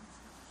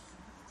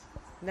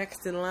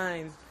next in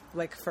line,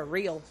 like for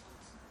real.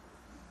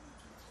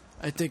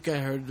 I think I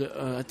heard.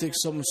 I think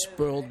someone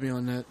spoiled me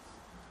on that.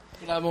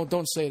 But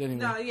don't say it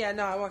anyway.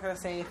 No, I'm not gonna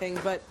say anything,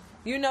 but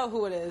you know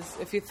who it is.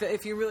 If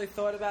you really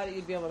thought about it,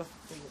 you'd be able to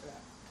figure it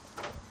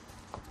out.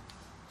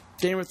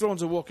 Game of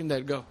Thrones or Walking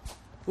Dead? Go.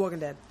 Walking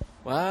Dead.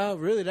 Wow,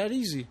 really that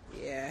easy?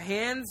 Yeah,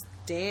 hands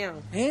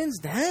down. Hands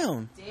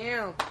down.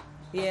 Down.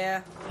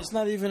 Yeah. It's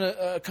not even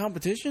a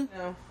competition.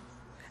 No.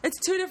 It's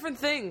 2 different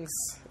things.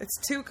 It's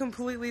 2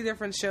 completely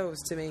different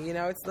shows to me.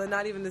 It's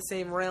not even the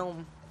same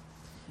realm.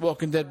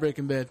 Walking Dead,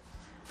 Breaking Bad.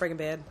 Breaking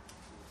Bad.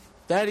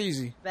 That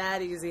easy.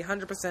 That easy,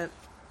 100%.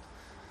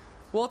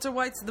 Walter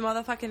White's the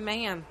motherfucking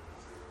man.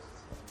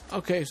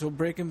 Okay, so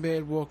Breaking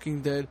Bad,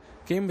 Walking Dead,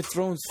 Game of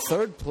Thrones,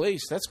 3rd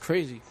place. That's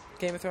crazy.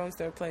 Game of Thrones,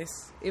 3rd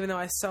place. Even though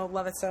I so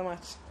love it so much.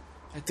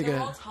 I think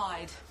They're all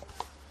tied.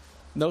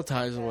 no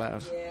ties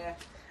allowed. Yeah.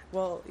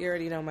 Well, you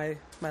already know my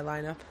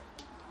lineup.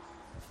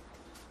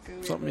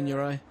 Something in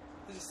your eye?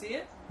 Did you see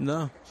it?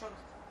 No. Chunk.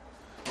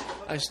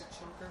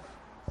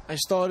 I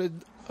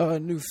started a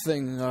new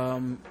thing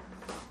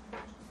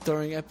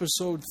during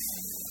episode.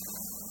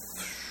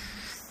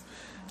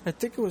 I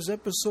think it was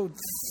episode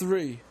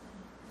 3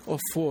 or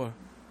 4.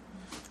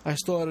 I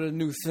started a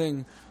new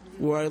thing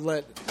where I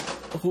let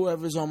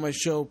whoever's on my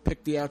show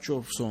pick the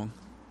outro song.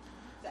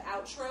 The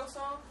outro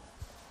song?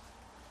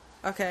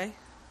 Okay.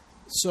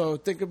 So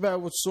think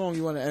about what song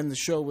you want to end the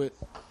show with.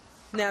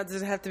 Now,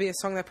 does it have to be a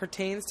song that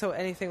pertains to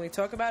anything we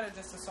talk about, or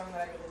just a song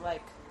that I really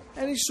like?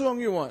 Any song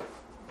you want.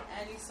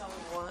 Any song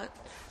you want.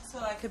 So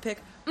I could pick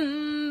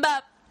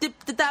bop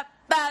dip da da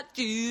ba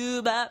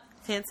doo bop.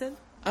 Hanson?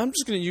 I'm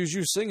just going to use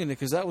you singing it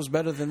because that was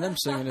better than them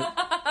singing it.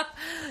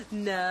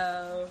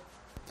 No.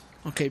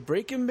 Okay,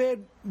 Breaking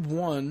Bad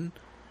 1,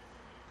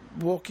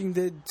 Walking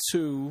Dead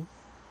 2.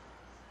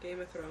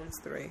 Game of Thrones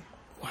 3.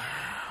 Wow.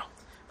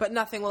 But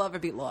nothing will ever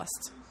beat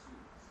Lost.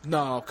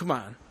 No, come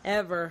on.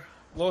 Ever.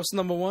 Lost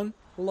number 1?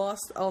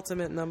 Lost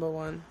Ultimate number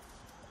 1.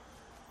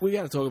 We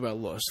got to talk about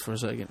Lost for a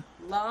second.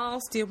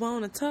 Lost, you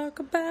want to talk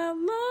about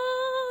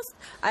Lost?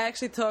 I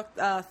actually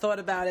thought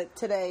about it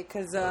today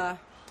because,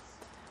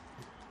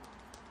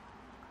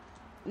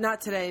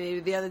 not today, maybe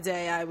the other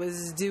day, I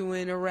was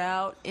doing a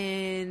route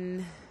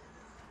in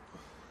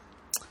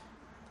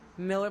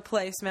Miller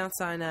Place, Mount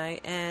Sinai,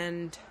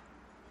 and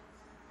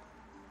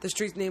the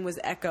street's name was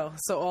Echo,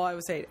 so all I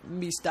would say,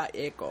 Mr.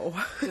 Echo.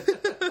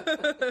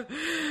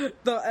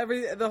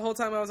 The whole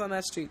time I was on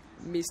that street,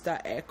 Mr.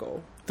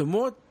 Echo. The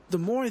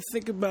more I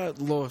think about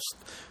Lost,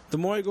 the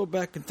more I go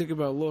back and think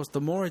about Lost,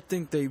 the more I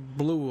think they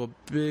blew a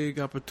big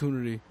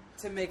opportunity.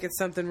 To make it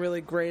something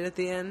really great at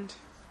the end?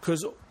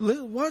 Because,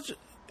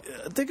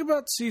 think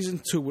about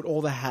season 2 with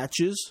all the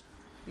hatches.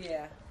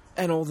 Yeah.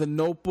 And all the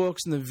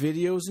notebooks and the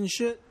videos and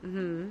shit.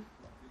 Mm-hmm.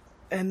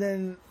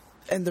 And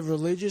the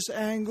religious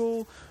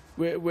angle,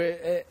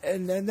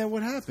 and then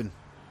what happened?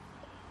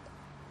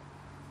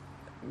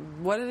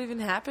 What did even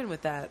happen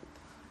with that?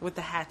 With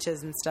the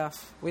hatches and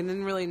stuff? We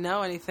didn't really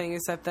know anything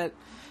except that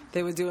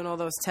they were doing all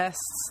those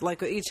tests.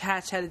 Like, each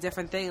hatch had a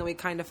different thing, and we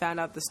kind of found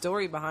out the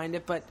story behind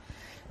it. But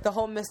the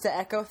whole Mr.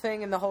 Echo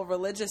thing and the whole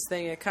religious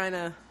thing, it kind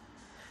of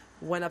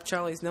went up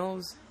Charlie's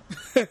nose.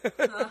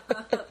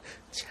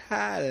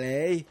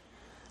 Charlie,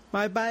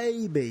 my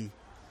baby.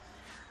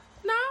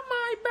 Not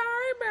my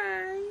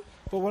baby.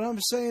 But what I'm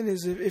saying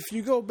is, if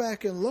you go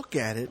back and look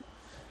at it,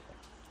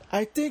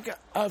 I think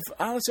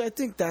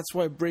that's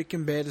why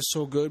Breaking Bad is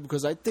so good,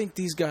 because I think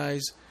these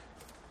guys,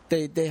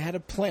 they had a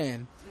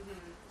plan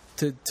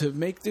to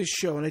make this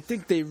show, and I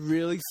think they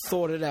really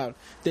thought it out.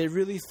 They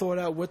really thought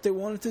out what they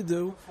wanted to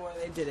do Before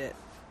they did it.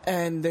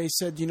 And they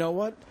said, you know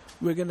what?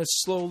 We're going to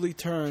slowly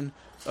turn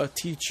a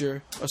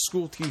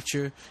school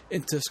teacher,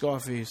 into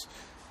Scarface.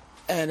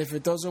 And if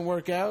it doesn't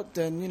work out,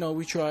 then,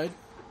 we tried.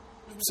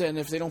 And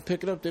if they don't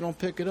pick it up, they don't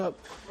pick it up.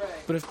 Right.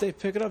 But if they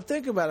pick it up,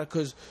 think about it,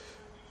 because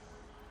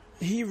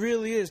he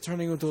really is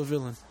turning into a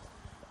villain.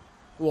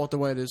 Walter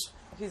White is.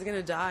 He's going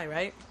to die,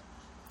 right?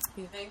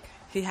 You think?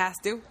 He has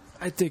to?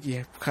 I think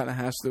he kind of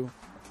has to.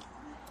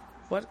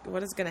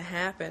 What is going to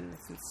happen?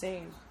 It's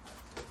insane.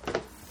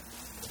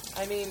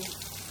 I mean,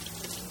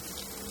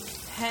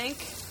 Hank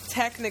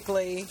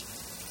technically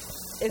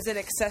is an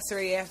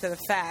accessory after the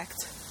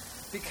fact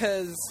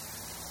because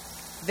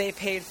they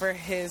paid for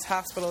his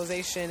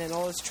hospitalization and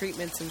all his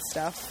treatments and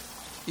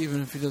stuff.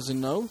 Even if he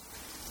doesn't know?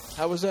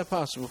 How is that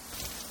possible?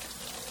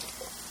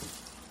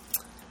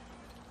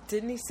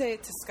 Didn't he say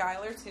it to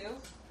Skylar, too?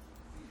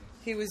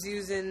 He was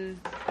using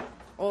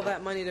all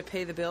that money to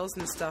pay the bills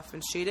and stuff,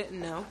 and she didn't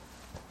know.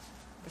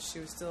 But she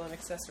was still an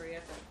accessory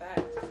after the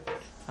fact.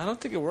 I don't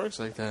think it works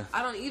like that.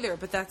 I don't either,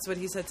 but that's what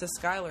he said to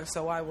Skylar,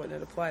 so why wouldn't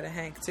it apply to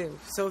Hank, too?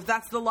 So if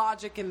that's the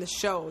logic in the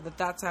show,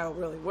 that's how it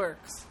really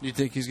works. You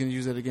think he's going to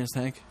use that against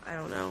Hank? I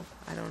don't know.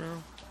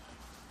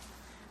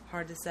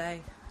 Hard to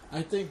say.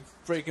 I think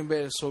Breaking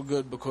Bad is so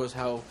good because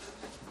how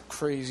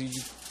crazy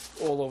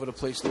all over the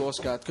place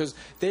Lost got. Because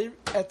they,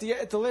 at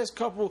the last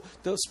couple,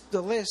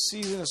 the last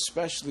season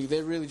especially,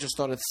 they really just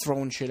started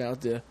throwing shit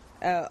out there.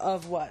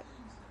 Of what?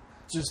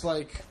 Just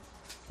like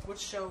Which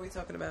show are we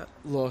talking about?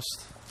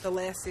 Lost. The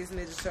last season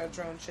they just started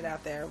throwing shit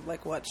out there.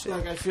 Like what shit?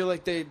 Like I feel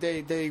like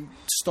they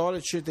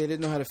started shit they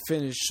didn't know how to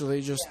finish, so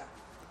they just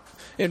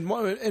in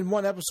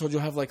one episode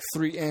you'll have like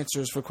 3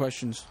 answers for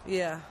questions.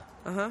 Yeah.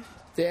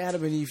 The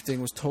Adam and Eve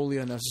thing was totally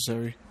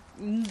unnecessary.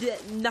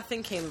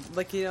 Nothing came,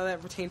 that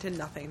pertained to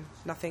nothing.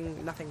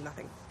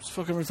 Nothing. It's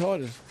fucking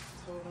retarded.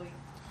 Totally.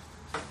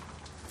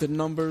 The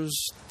numbers,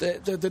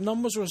 the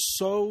numbers were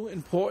so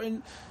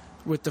important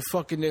with the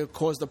fucking, they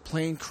caused the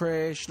plane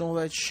crash and all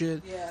that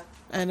shit. Yeah.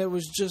 And it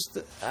was just,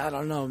 I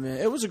don't know, man.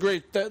 It was a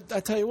great, I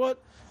tell you what,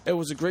 it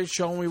was a great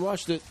show when we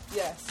watched it.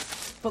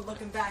 Yes. But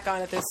looking back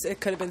on it, it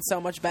could have been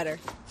so much better.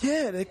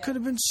 Yeah, it could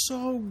have been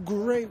so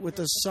great with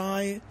the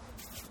science.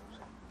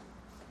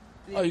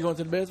 Oh, you going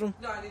to the bathroom?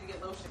 No, I need to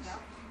get lotion now.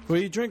 What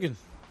are you drinking?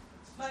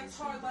 Black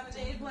hard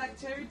lemonade, black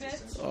cherry,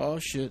 bitch. Oh,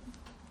 shit.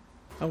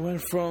 I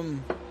went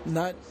from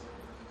I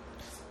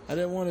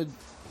didn't want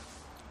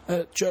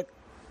to... Chuck.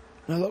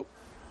 Hello?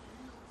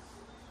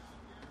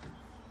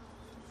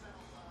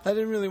 I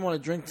didn't really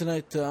want to drink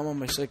tonight. I'm on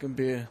my second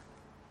beer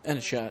and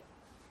a shot.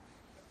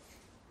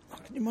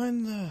 Can you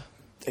mind...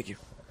 Thank you.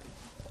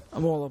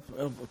 I'm all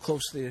up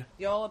close to you.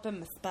 You're all up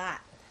in the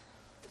spot.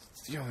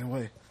 It's the only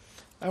way.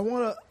 I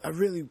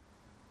really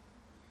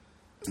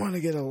want to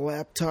get a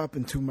laptop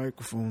and 2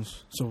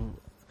 microphones so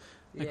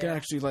I can Yeah.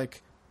 actually,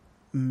 like,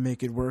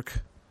 make it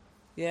work.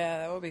 Yeah,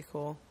 that would be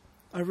cool.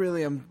 I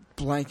really am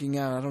blanking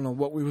out. I don't know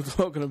what we were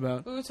talking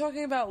about. We were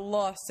talking about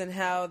Lost and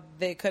how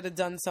they could have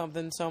done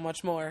something so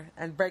much more.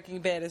 And Breaking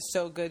Bad is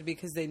so good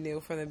because they knew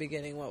from the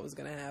beginning what was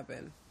going to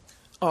happen.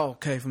 Oh,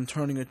 okay, from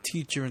turning a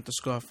teacher into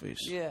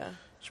Scarface. Yeah.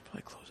 Should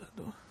probably close that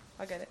door.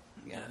 I get it.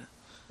 Yeah.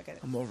 I get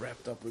it. I'm all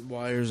wrapped up with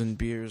wires and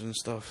beers and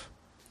stuff.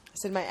 I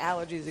said my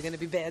allergies are going to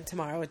be bad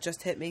tomorrow. It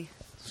just hit me.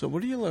 So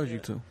what are you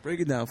allergic to? Break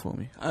it down for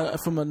me.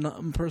 From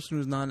a person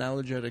who's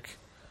non-allergic.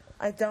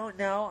 I don't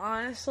know,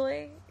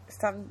 honestly.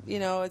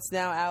 It's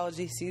now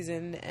allergy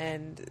season,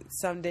 and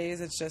some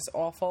days it's just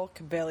awful.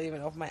 Can barely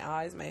even open my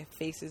eyes. My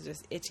face is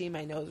just itchy.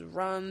 My nose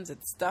runs.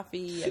 It's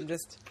stuffy.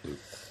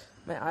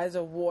 My eyes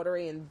are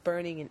watery and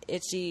burning and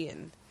itchy,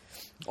 and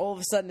all of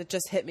a sudden it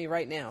just hit me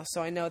right now.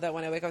 So I know that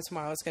when I wake up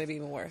tomorrow, it's going to be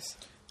even worse.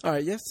 All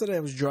right, yesterday I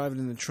was driving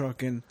in the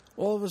truck, and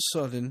all of a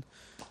sudden,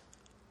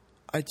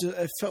 I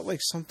felt like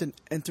something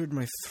entered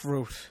my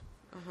throat.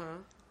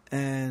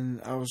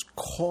 And I was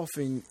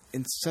coughing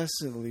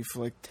incessantly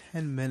for like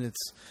 10 minutes.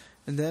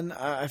 And then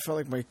I felt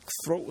like my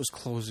throat was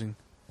closing.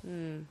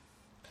 Maybe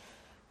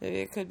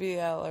it could be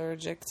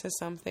allergic to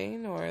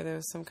something, or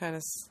there's some kind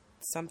of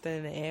something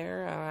in the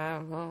air. I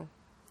don't know.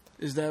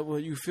 Is that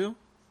what you feel?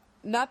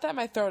 Not that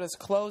my throat is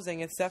closing.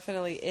 It's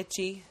definitely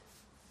itchy.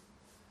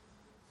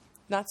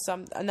 Not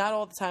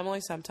all the time,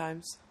 only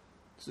sometimes.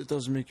 So it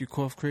doesn't make you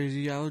cough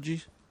crazy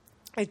allergies?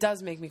 It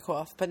does make me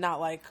cough, but not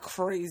like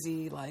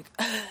crazy, like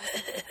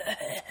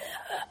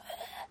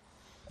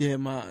Yeah,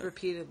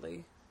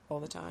 repeatedly all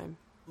the time.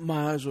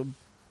 my eyes were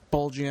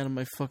bulging out of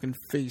my fucking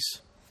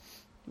face.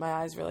 My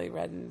eyes really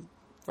reddened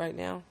right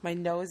now. My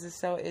nose is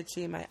so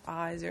itchy. My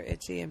eyes are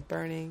itchy and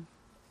burning.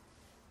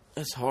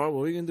 That's horrible.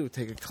 What are you going to do?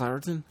 Take a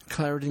Claritin?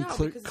 Claritin No,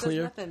 because it does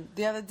clear? nothing.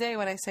 The other day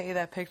when I sent you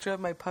that picture of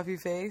my puffy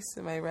face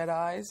and my red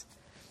eyes,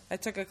 I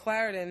took a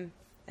Claritin,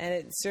 and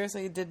it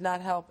seriously did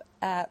not help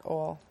at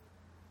all.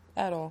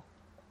 At all.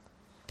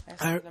 I have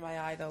something in my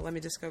eye, though. Let me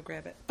just go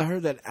grab it. I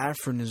heard that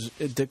Afrin is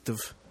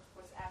addictive.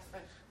 What's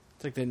Afrin?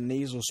 It's like the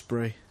nasal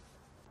spray.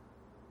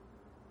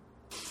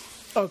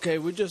 Okay,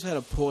 we just had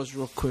a pause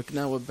real quick.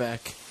 Now we're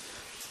back.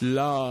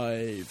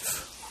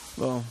 Live.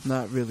 Well,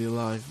 not really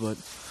live, but...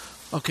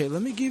 Okay,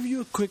 let me give you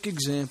a quick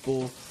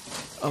example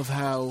of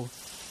how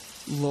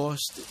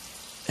Lost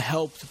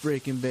helped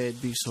Breaking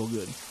Bad be so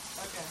good.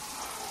 Okay.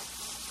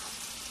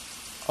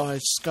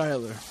 Alright,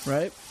 Skylar,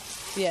 right?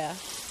 Yeah.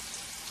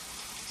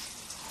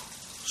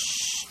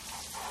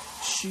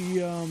 She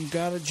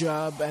got a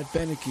job at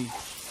Beneke.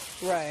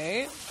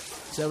 Right.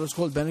 Is that what it's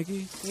called,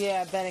 Beneke?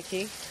 Yeah,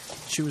 Beneke.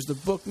 She was the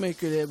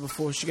bookmaker there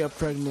before she got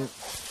pregnant,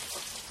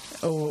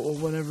 or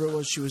whenever it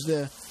was she was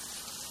there.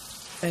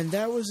 And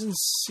that was in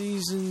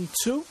season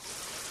 2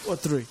 or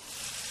 3?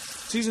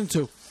 Season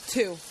 2.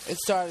 2. It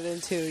started in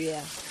 2,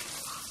 yeah.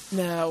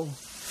 Now,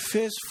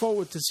 fast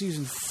forward to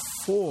season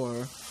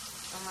 4.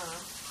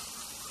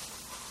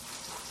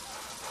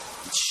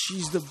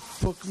 She's the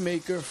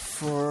bookmaker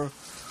for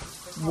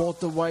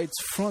Walter White's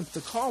Front,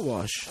 the car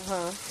wash.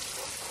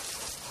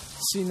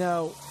 See,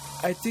 now,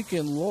 I think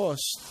in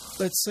Lost,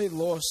 let's say the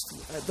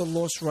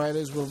Lost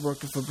writers were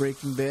working for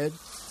Breaking Bad.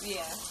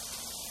 Yeah.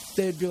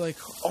 They'd be like,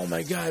 "Oh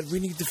my God, we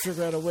need to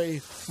figure out a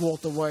way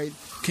Walter White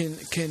can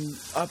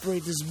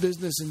operate this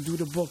business and do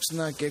the books and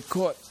not get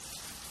caught."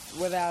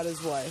 Without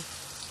his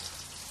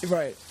wife.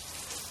 Right.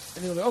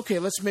 And they're like, "Okay,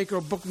 let's make her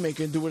a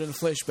bookmaker and do it in a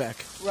flashback."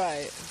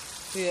 Right.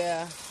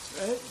 Yeah.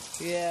 Right?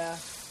 Yeah.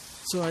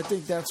 So I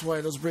think that's why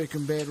those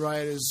Breaking Bad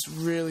writers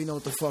really know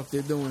what the fuck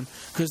they're doing,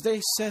 because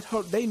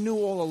they knew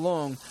all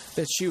along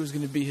that she was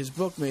going to be his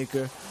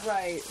bookmaker.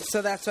 Right.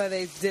 So that's why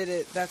they did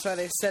it. That's why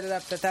they set it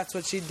up that that's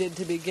what she did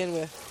to begin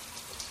with.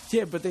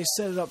 Yeah, but they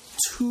set it up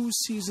 2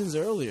 seasons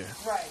earlier.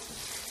 Right.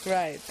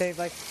 Right.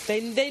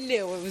 They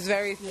knew it was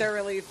very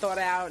thoroughly thought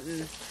out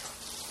and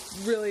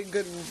really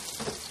good.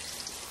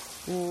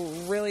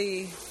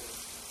 Really,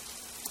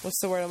 what's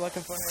the word I'm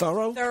looking for?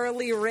 Thorough?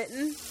 Thoroughly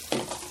written.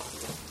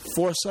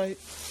 Foresight?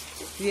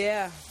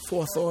 Yeah.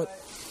 Forethought?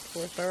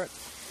 Forethought.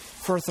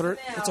 Forethought?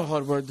 It's a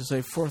hard word to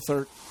say.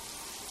 Forethought.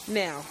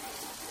 Now,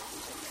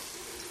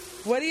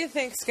 what do you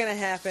think's going to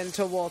happen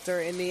to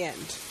Walter in the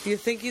end? Do you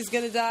think he's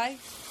going to die?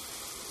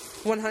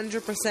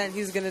 100%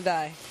 he's going to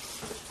die.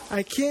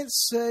 I can't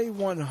say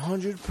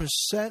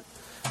 100%,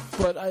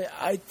 but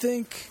I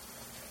think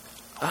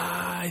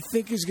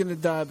he's going to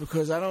die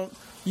because I don't...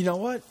 You know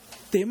what?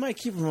 They might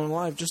keep him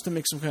alive just to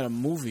make some kind of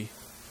movie.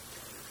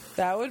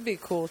 That would be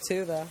cool,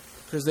 too, though.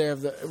 Because they have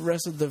the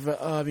rest of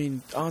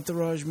the...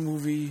 Entourage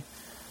movie.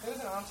 There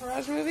was an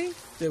Entourage movie?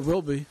 There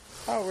will be.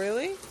 Oh,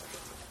 really?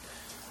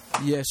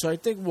 Yeah, so I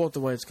think Walter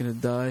White's going to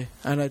die,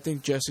 and I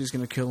think Jesse's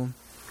going to kill him.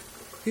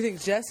 You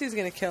think Jesse's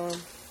going to kill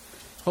him?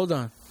 Hold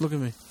on. Look at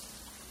me.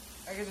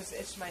 I could just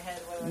itch my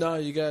head. No,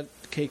 you got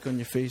cake on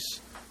your face.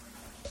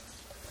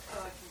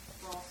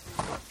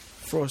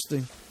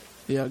 Frosting.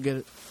 Yeah, I'll get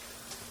it.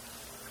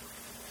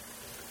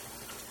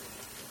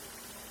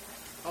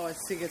 Oh, I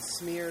see it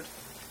smeared.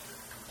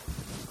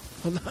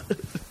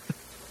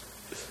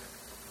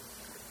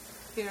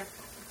 Here,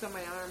 it's on my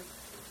arm.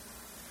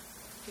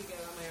 You get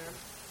it on my arm.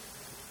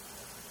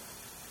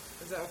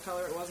 Is that what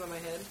color it was on my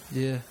head?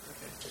 Yeah.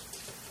 Okay.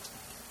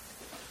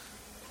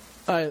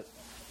 Alright.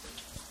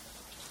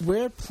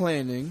 We're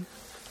planning.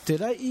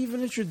 Did I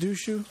even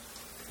introduce you?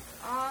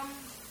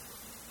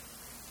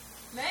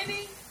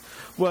 Maybe.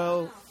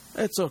 Well,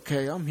 it's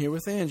okay. I'm here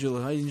with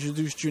Angela. I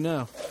introduced you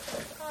now.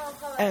 Oh,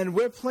 hello. And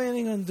we're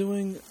planning on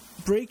doing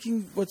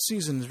Breaking... What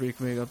season is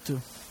Breaking up to?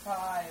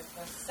 5,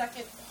 the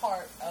second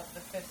part of the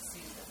 5th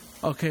season.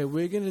 Okay,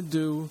 we're going to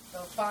do The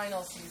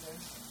final season.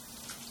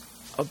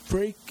 a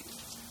break.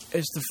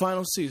 It's the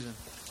final season.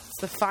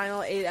 It's the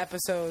final 8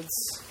 episodes,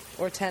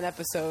 or 10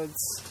 episodes,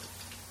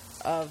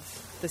 of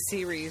the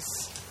series.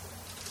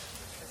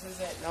 This is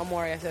it. No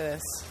more after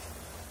this.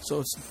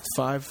 So it's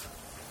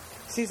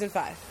 5. Season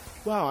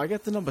 5. Wow, I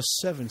got the number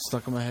 7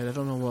 stuck in my head. I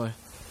don't know why.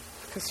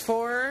 Because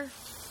 4...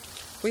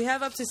 We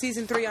have up to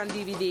Season 3 on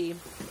DVD.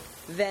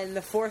 Then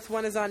the 4th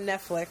one is on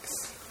Netflix.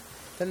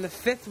 Then the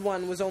 5th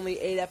one was only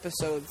 8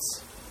 episodes.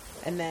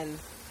 And then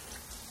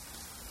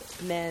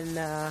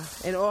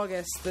in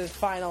August, the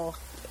final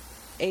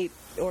 8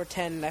 or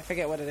 10, I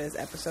forget what it is,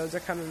 episodes are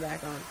coming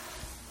back on.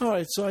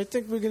 Alright, so I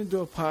think we're going to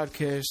do a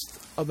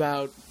podcast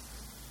about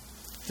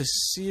the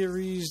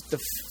series, the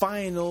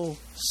final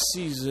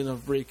season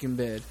of Breaking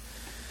Bad.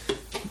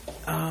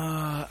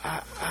 I'm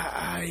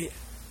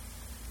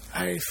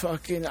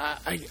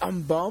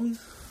bummed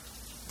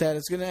that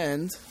it's going to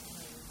end.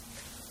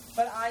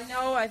 But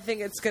I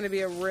think it's going to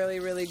be a really,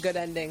 really good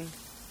ending.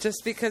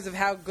 Just because of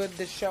how good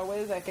the show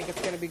is, I think it's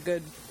going to be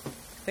good. I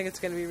think it's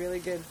going to be really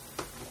good.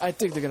 I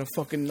think they're going to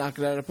fucking knock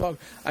it out of the park.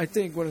 I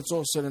think when it's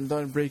all said and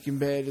done, Breaking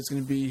Bad is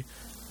going to be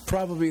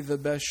probably the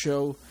best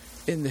show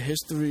in the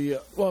history.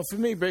 Well, for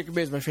me, Breaking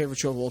Bad is my favorite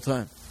show of all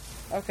time.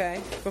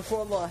 Okay,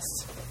 before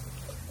Lost.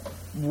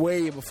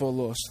 Way before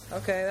Lost.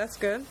 Okay, that's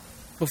good.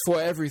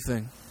 Before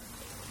everything.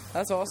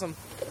 That's awesome.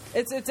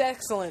 It's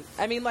excellent.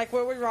 I mean, like,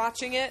 we're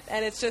watching it,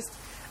 and it's just...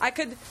 I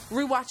could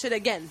rewatch it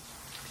again.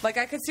 Like,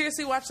 I could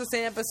seriously watch the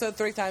same episode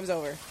 3 times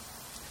over.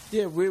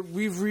 Yeah,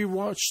 we've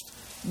rewatched...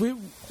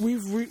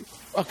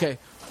 Okay,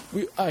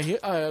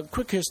 a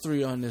quick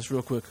history on this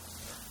real quick.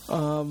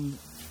 I'm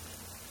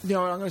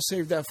going to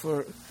save that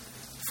for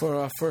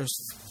our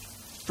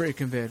first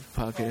Breaking Bad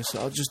podcast. So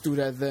I'll just do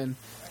that then,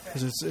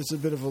 because it's a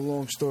bit of a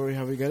long story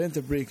how we got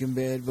into Breaking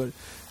Bad, but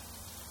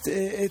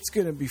it's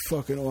going to be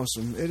fucking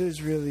awesome. It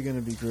is really going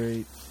to be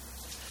great.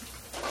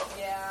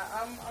 Yeah,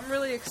 I'm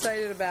really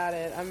excited about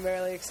it. I'm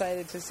really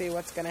excited to see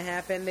what's going to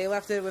happen. They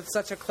left it with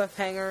such a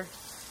cliffhanger.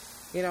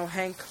 You know,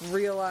 Hank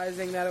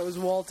realizing that it was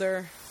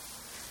Walter.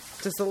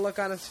 Just the look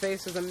on his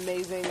face was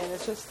amazing, and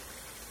it's just...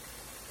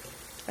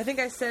 I think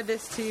I said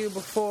this to you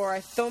before.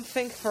 I don't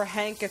think for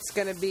Hank it's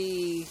going to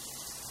be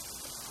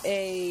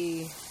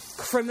a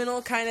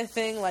criminal kind of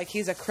thing, like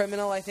he's a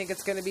criminal. I think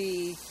it's going to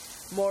be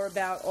more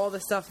about all the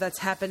stuff that's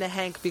happened to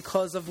Hank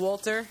because of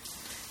Walter.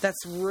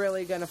 That's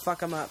really going to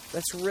fuck him up.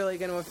 That's really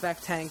going to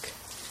affect Hank.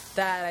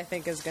 That, I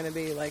think, is going to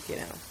be, like, you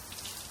know...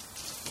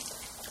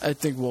 I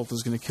think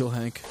Walter's going to kill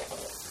Hank.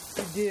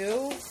 You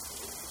do?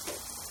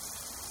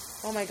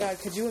 Oh my god,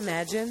 could you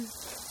imagine?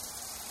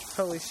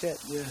 Holy shit.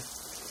 Yeah.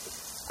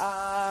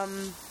 I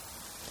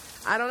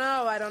don't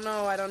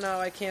know.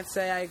 I can't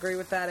say I agree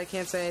with that. I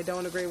can't say I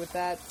don't agree with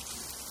that.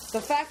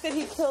 The fact that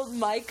he killed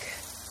Mike...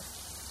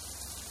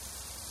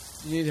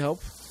 You need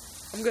help?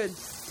 I'm good.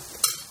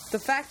 The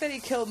fact that he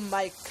killed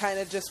Mike kind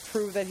of just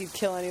proved that he'd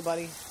kill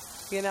anybody.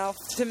 You know?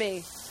 To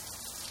me.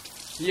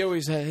 He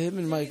always had... Him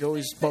and Mike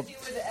always bumped... Do you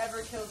think that he would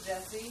ever kill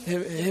Jesse?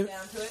 Him-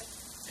 Down to it?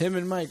 Him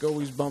and Mike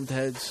always bumped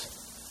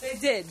heads. They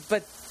did,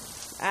 but...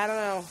 I don't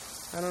know.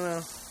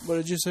 What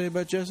did you say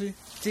about Jesse?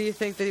 Do you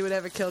think that he would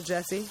ever kill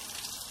Jesse?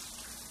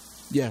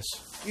 Yes.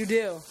 You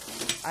do.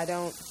 I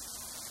don't.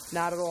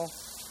 Not at all.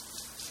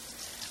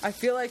 I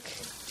feel like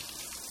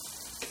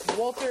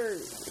Walter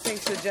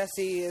thinks that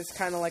Jesse is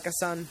kind of like a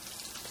son.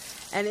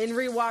 And in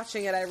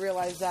rewatching it, I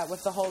realized that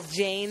with the whole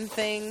Jane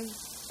thing.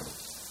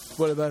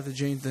 What about the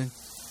Jane thing?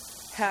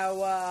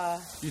 How,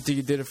 You think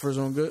he did it for his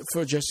own good?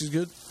 For Jesse's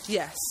good?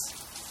 yes.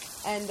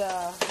 And,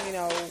 you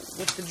know,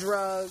 with the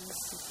drugs.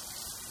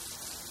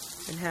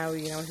 And how,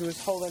 you know, he was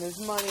holding his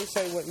money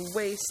so he wouldn't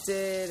waste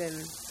it.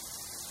 And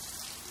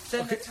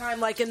then the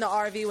time, like, in the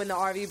RV, when the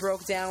RV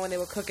broke down, when they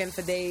were cooking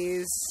for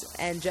days,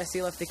 and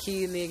Jesse left the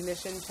key in the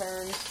ignition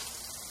turned.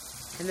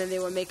 And then they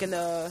were making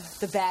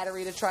the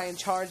battery to try and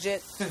charge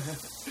it.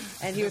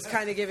 And he was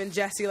kind of giving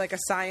Jesse, like, a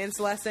science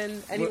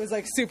lesson. And he was,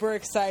 like, super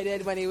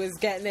excited when he was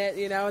getting it,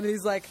 you know. And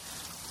he's like,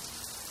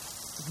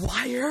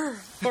 wire?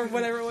 Or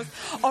whatever it was.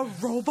 A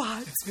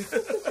robot.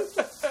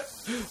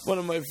 One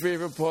of my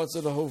favorite parts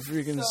of the whole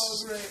freaking...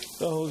 So great.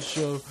 The whole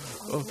show.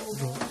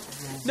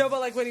 No, but,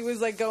 like, when he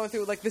was, like, going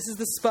through, like, this is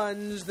the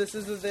sponge, this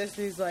is the this,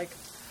 and he's like,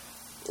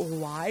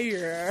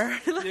 wire.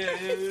 Yeah.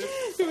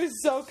 He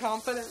was so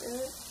confident in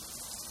it.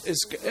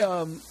 Is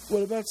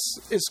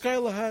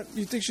Skylar hot?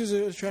 You think she's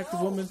an attractive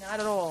woman? Not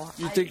at all.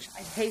 You think?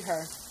 I hate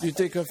her. You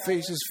think her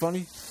face is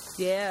funny?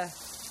 Yeah.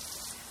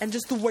 And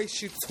just the way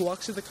she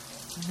talks, she's like,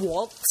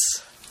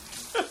 Waltz.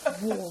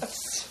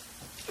 Waltz.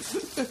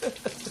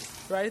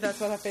 Right? That's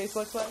what her face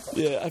looks like?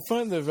 Yeah, I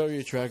find her very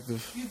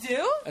attractive. You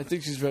do? I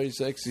think she's very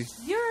sexy.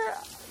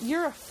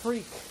 You're a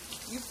freak.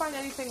 You find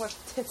anything with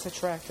tits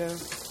attractive,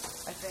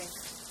 I think.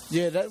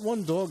 Yeah, that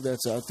one dog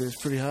that's out there is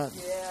pretty hot.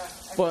 Yeah.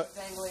 But-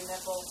 dangly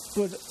nipples.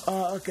 But,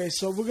 okay,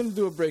 so we're going to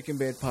do a Breaking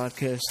Bad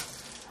podcast. I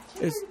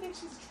can't really think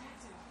she's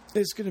attractive.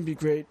 It's going to be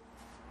great.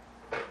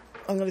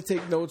 I'm going to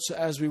take notes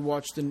as we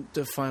watch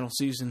the final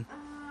season.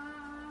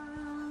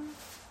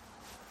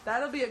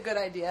 That'll be a good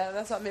idea.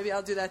 That's what, maybe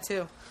I'll do that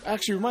too.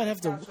 Actually, we might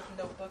have to. With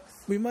notebooks.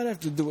 We might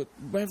have to do it.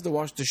 We might have to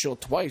watch the show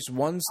twice.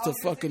 Once to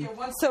fucking.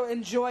 Once to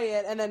enjoy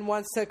it, and then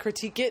once to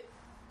critique it.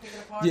 Take it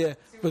apart, Yeah, see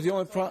but what the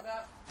only it's all problem.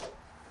 about.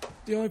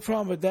 The only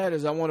problem with that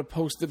is I want to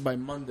post it by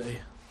Monday.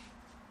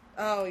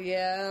 Oh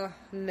yeah,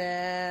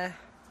 nah.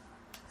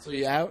 So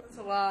you out? It's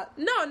a lot.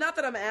 No, not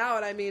that I'm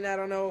out. I mean, I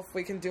don't know if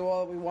we can do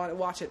all we want.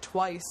 Watch it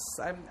twice.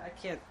 I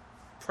can't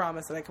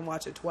promise that I can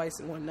watch it twice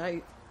in one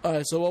night. All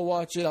right, so we'll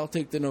watch it. I'll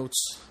take the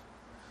notes,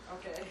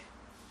 Okay.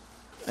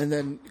 and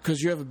then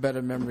because you have a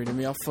better memory than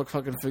me, I'll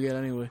fucking forget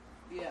anyway.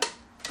 Yeah.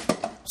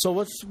 So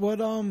what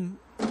song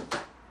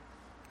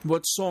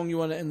you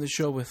want to end the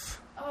show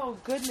with? Oh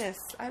goodness,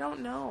 I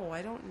don't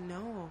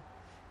know.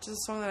 Just a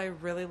song that I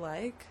really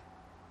like.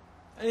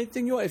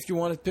 Anything you want. If you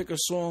want to pick a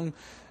song,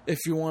 if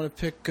you want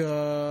to pick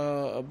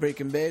a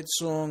Breaking Bad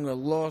song, a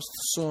Lost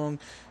song,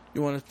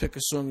 you want to pick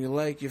a song you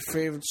like, your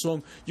favorite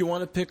song, you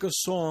want to pick a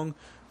song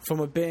from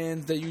a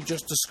band that you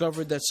just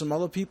discovered that some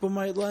other people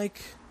might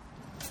like.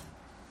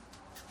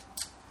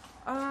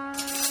 I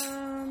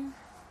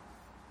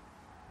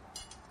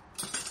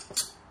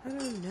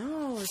don't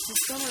know. It's just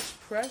so much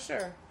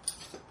pressure.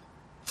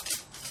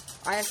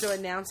 I have to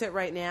announce it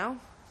right now.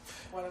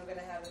 What I'm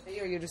gonna have it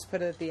be, or you just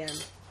put it at the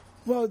end.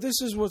 Well,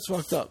 this is what's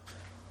fucked up.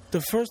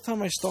 The first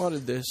time I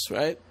started this,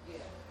 right?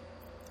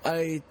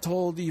 I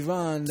told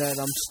Yvonne that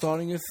I'm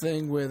starting a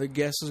thing where the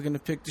guest is going to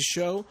pick the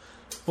show,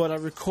 but I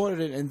recorded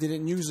it and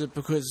didn't use it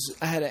because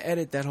I had to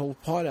edit that whole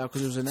part out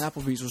because it was in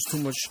Applebee's. It was too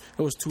much.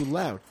 It was too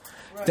loud.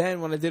 Right. Then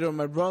when I did it with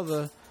my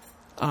brother,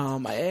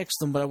 I asked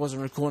him, but I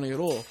wasn't recording at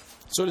all.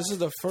 So this is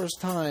the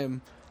first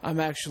time I'm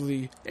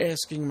actually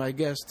asking my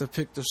guest to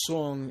pick the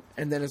song,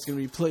 and then it's going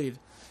to be played.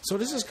 So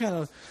this is kind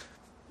of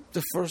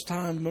the first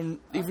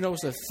time, even though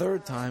it's the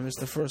third time, it's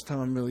the first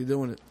time I'm really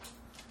doing it.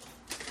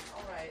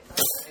 Alright, I'm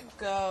going to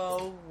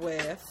go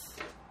with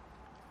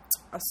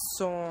a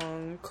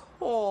song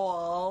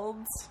called...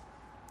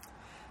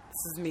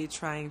 This is me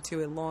trying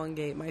to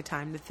elongate my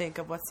time to think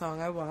of what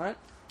song I want.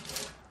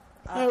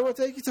 All right, well,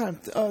 take your time.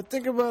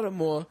 Think about it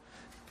more,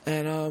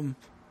 and I'm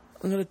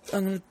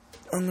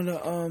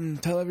gonna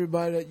tell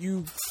everybody that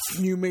you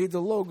made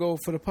the logo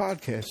for the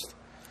podcast.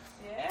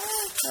 Yeah,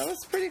 that was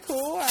pretty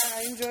cool.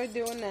 I enjoyed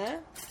doing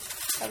that.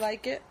 I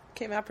like it.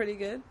 Came out pretty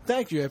good.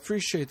 Thank you. I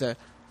appreciate that.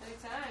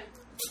 Anytime.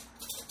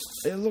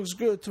 It looks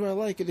good too. I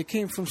like it. It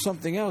came from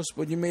something else,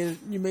 but you made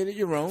it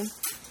your own.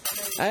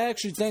 I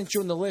actually thanked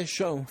you on the last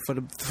show for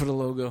the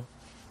logo.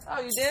 Oh,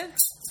 you did?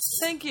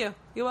 Thank you.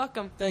 You're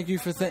welcome. Thank you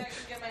for I can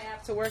get my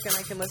app to work and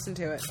I can listen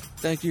to it.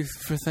 Thank you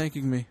for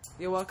thanking me.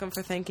 You're welcome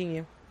for thanking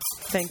you.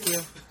 Thank you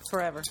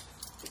forever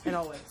and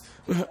always.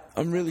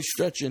 I'm really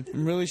stretching.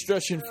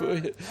 For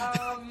it.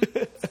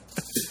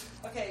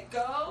 Okay,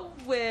 go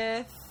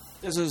with...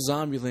 There's a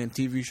Zombieland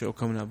TV show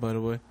coming out, by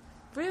the way.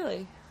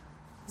 Really?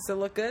 Does it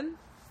look good?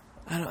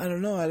 I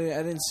don't know. I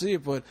didn't see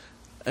it, but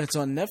it's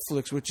on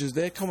Netflix, which is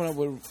they're coming up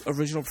with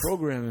original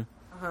programming.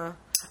 Uh-huh.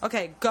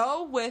 Okay,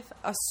 go with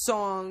a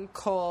song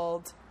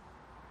called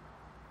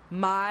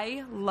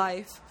My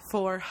Life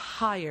for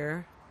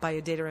Hire by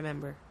A Day to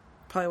Remember.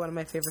 Probably one of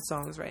my favorite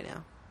songs right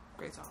now.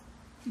 Great song.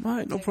 All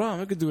right, no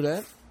problem. I could do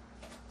that.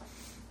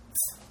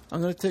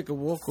 I'm going to take a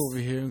walk over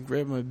here and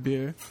grab my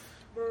beer.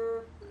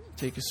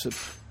 Take a sip.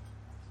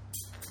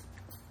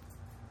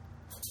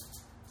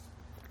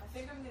 I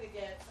think I'm going to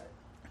get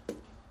a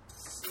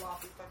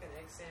sloppy fucking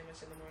egg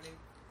sandwich in the morning.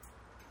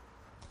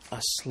 A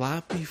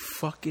sloppy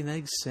fucking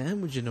egg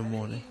sandwich in the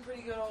morning. I've been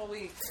eating pretty good all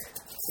week.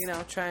 You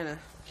know, trying to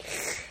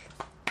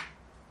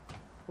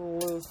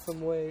lose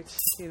some weight,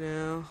 you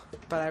know.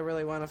 But I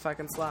really want a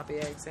fucking sloppy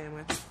egg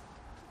sandwich.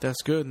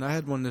 That's good, and I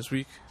had one this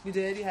week. You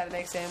did? You had an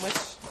egg sandwich?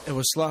 It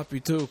was sloppy,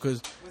 too,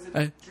 because... Was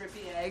it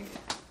drippy egg?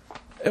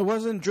 It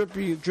wasn't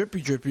drippy,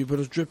 but it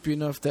was drippy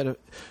enough that...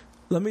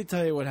 Let me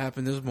tell you what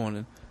happened this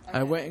morning. Okay.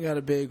 I went and got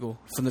a bagel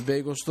from the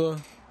bagel store.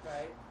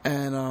 Right.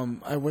 And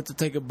I went to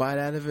take a bite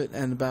out of it,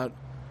 and about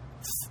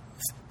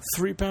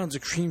 3 pounds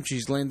of cream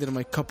cheese landed in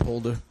my cup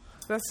holder.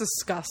 That's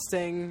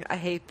disgusting. I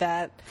hate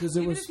that.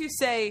 Even if you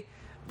say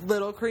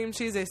little cream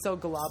cheese, they still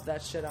glob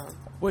that shit on.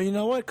 Well, you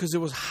know what? Because it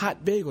was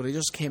hot bagel. They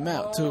just came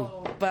out, too.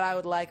 But I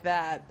would like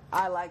that.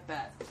 I like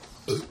that.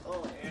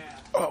 Oh, yeah.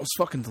 Oh, it was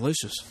fucking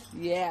delicious.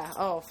 Yeah.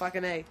 Oh,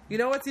 fucking A. You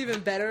know what's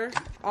even better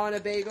on a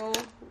bagel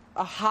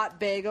a hot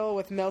bagel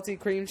with melty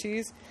cream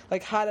cheese,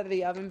 like hot out of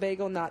the oven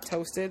bagel, not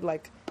toasted,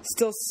 like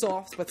still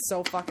soft but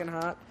so fucking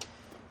hot.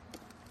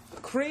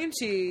 Cream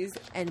cheese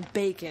and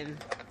bacon.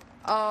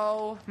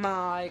 Oh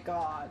my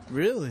god.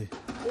 Really?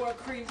 Or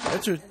cream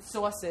cheese and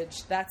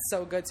sausage. That's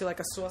so good too, like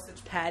a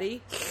sausage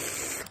patty.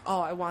 Oh,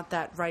 I want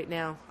that right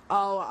now.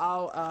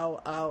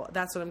 Oh.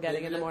 That's what I'm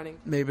getting in the morning.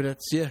 Maybe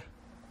that's, yeah.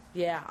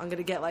 Yeah, I'm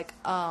gonna get like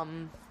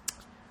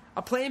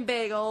a plain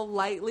bagel,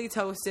 lightly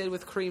toasted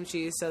with cream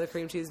cheese, so the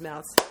cream cheese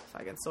melts.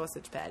 Fucking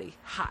sausage patty,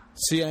 hot.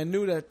 See, I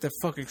knew that the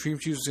fucking cream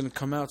cheese was gonna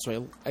come out,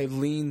 so I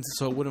leaned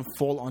so it wouldn't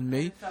fall on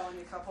me. It fell on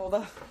your cup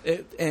holder.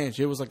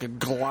 It was like a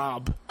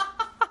glob.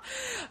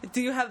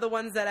 Do you have the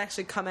ones that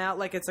actually come out,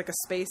 like it's like a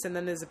space and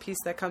then there's a piece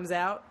that comes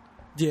out?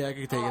 Yeah, I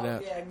could take it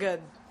out. Yeah, good.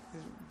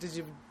 Did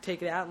you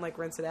take it out and like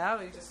rinse it out?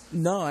 Or you just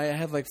No, I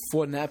had like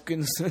 4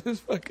 napkins.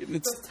 It's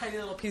those tiny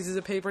little pieces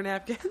of paper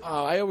napkin.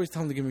 I always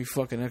tell them to give me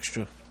fucking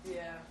extra.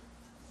 Yeah,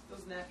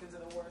 those napkins are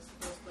the worst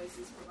that those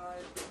places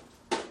provide.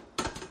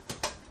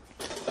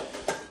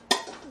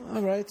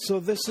 All right, so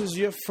this is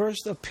your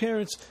first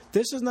appearance.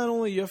 This is not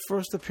only your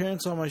first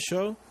appearance on my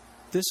show,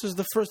 this is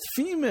the first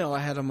female I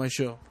had on my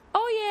show.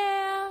 Oh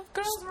yeah,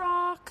 girls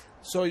rock.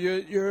 So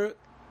you're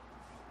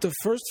the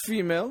first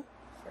female,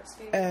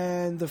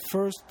 and the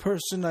first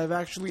person I've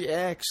actually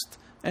asked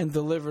and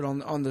delivered on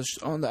the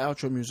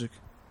outro music.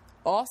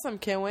 Awesome!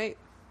 Can't wait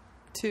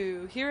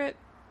to hear it.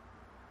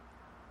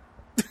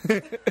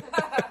 I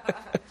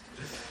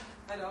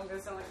know I'm gonna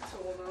sound like a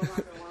tool, but I'm not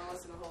gonna want to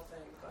listen to the whole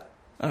thing. But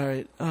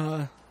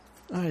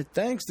All right,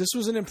 thanks. This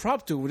was an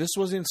impromptu. This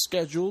wasn't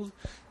scheduled.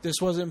 This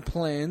wasn't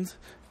planned.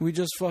 We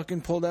just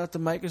fucking pulled out the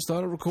mic and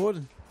started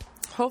recording.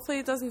 hopefully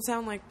it doesn't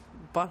sound like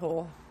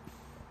butthole.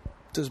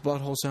 Does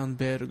butthole sound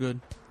bad or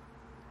good?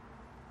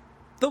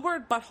 The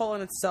word butthole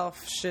in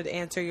itself should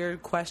answer your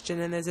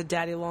question, and there's a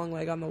daddy long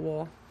leg on the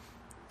wall.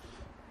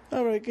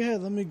 All right, go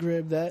ahead. Let me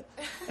grab that.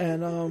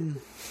 And,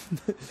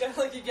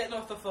 Like you're getting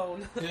off the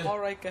phone. Yeah. All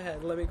right, go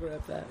ahead. Let me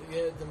grab that.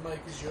 Yeah, the mic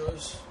is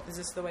yours. Is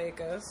this the way it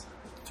goes?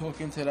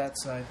 Talking to that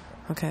side.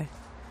 Okay.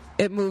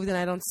 It moved and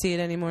I don't see it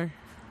anymore.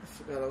 I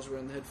forgot I was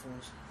wearing the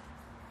headphones.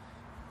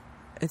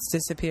 It's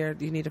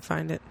disappeared. You need to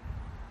find it.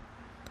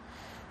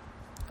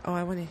 Oh,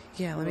 I want to...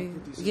 Yeah, let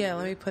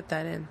me put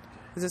that in.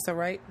 Is this all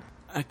right?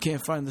 I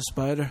can't find the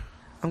spider.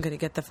 I'm going to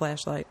get the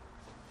flashlight.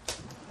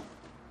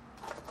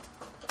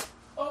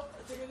 Oh,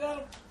 I think I got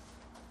him.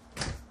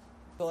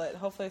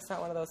 Hopefully it's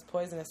not one of those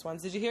poisonous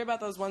ones. Did you hear about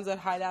those ones that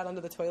hide out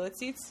under the toilet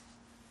seats?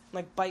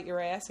 Like bite your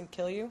ass and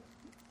kill you?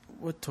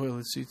 What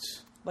toilet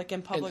seats? Like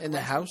in public... In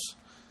the house?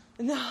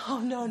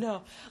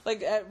 No.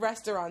 Like at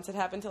restaurants. It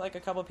happened to like a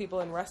couple people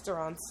in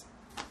restaurants.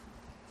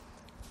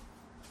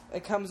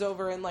 It comes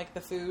over in like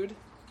the food.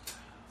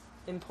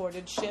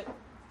 Imported shit.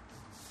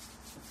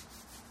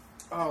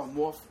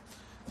 More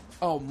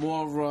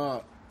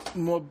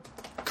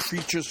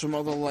creatures from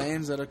other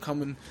lands that are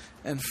coming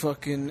and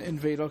fucking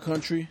invade our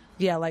country.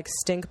 Yeah, like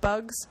stink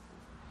bugs.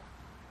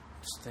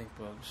 Stink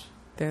bugs.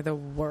 They're the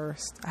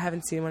worst. I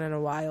haven't seen one in a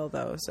while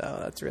though, so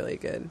that's really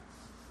good.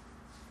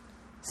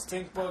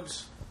 Stink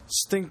bugs.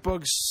 Stink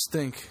bugs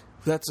stink.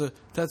 That's a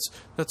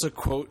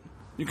quote.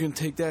 You can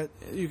take that.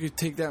 You could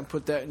take that and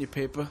put that in your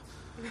paper.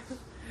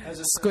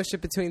 Squish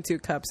it between two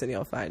cups and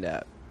you'll find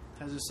out.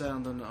 Has a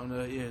sound on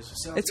the ears.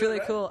 It's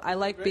really cool. I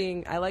like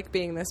being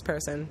this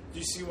person. Do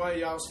you see why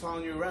I was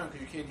following you around?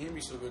 Because you can't hear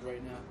me so good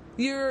right now.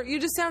 You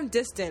just sound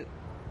distant.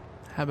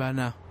 How about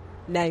now?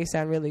 Now you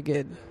sound really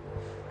good.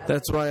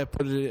 That's why I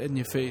put it in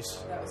your face.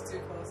 That was too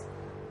close.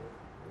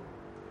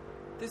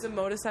 There's a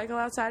motorcycle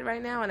outside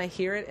right now, and I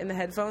hear it in the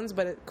headphones,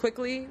 but it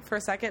quickly, for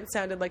a second,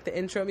 sounded like the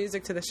intro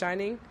music to The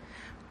Shining.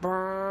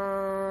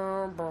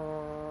 Brrr,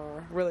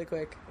 brrr. Really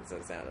quick. That's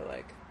what it sounded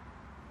like.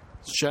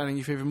 Shining,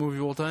 your favorite movie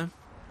of all time?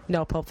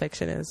 No, Pulp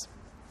Fiction is.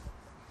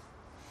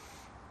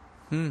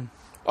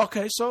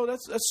 Okay, so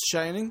that's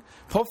Shining.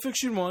 Pulp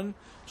Fiction 1.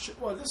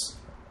 Well, this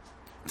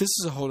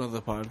is a whole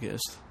other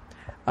podcast.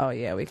 Oh,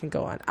 yeah, we can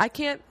go on. I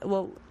can't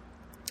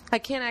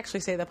actually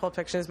say that Pulp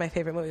Fiction is my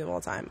favorite movie of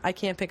all time. I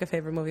can't pick a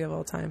favorite movie of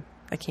all time.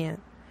 I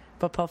can't.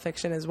 But Pulp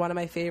Fiction is one of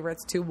my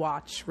favorites to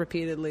watch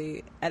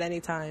repeatedly at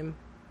any time,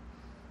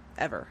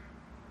 ever.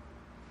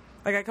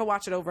 Like, I could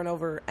watch it over and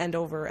over and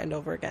over and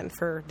over again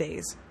for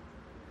days.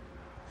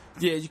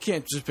 Yeah, you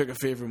can't just pick a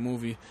favorite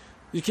movie.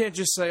 You can't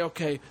just say,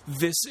 okay,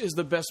 this is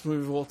the best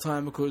movie of all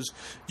time, because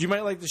you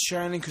might like The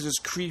Shining because it's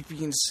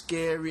creepy and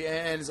scary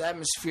and it's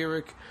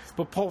atmospheric,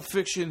 but Pulp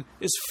Fiction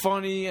is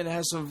funny and it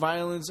has some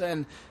violence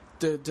and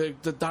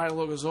the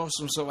dialogue is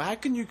awesome. So how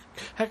can you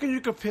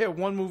compare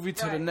one movie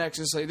to the next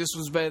and say this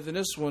was better than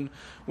this one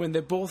when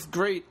they're both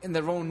great in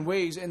their own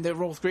ways and they're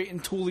both great in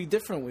totally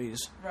different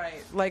ways?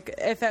 Right. Like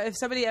if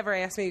somebody ever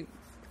asked me,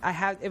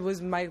 it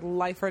was my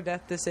life or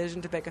death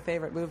decision to pick a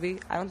favorite movie,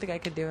 I don't think I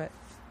could do it.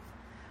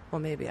 Well,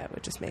 maybe I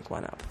would just make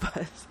one up,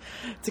 but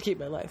to keep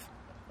my life.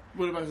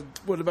 What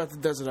about the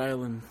Desert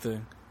Island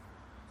thing?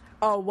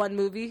 Oh, one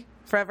movie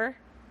forever?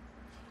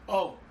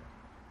 Oh,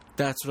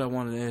 that's what I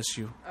wanted to ask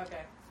you.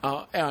 Okay.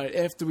 All right,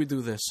 after we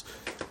do this,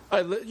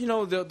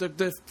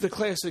 the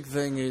classic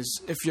thing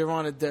is if you're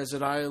on a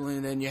desert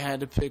island and you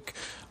had to pick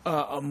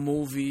a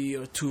movie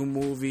or two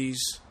movies.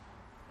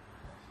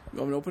 You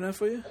want me to open that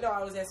for you? No,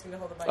 I was asking to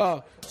hold the mic.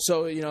 Oh,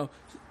 so,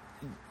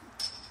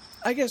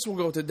 I guess we'll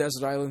go with the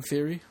desert island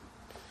theory.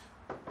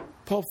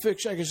 Pulp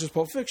Fiction, I guess just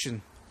Pulp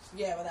Fiction.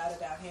 Yeah, without a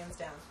doubt, hands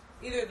down.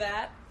 Either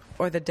that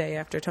or The Day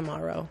After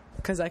Tomorrow,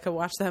 because I could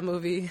watch that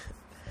movie.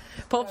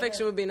 Pulp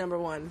Fiction would be number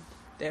 1.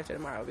 Day After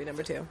Tomorrow would be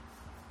number 2.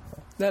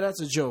 Now,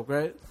 that's a joke,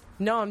 right?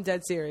 No, I'm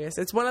dead serious.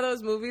 It's one of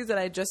those movies that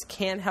I just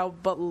can't help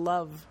but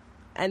love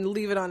and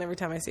leave it on every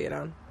time I see it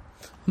on.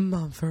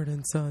 Mumford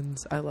and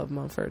Sons. I love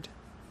Mumford.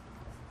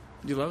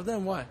 You love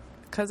them? Why?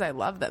 Because I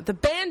love them. The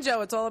banjo.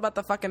 It's all about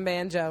the fucking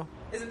banjo.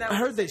 Isn't that what I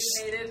heard they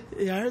hated?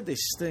 Yeah, I heard they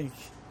stink.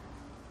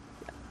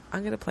 I'm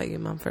going to play you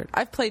Mumford.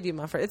 I've played you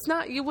Mumford. It's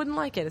not, you wouldn't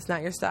like it. It's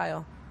not your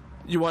style.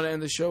 You want to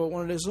end the show with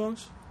one of their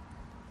songs?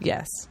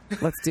 Yes.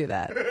 Let's do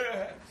that.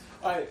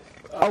 All right.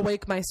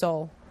 Awake My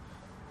Soul.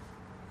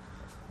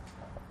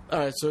 All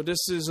right, so this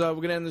is, we're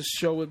going to end the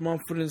show with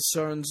Mumford &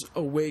 Sons'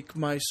 Awake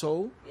My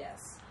Soul.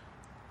 Yes.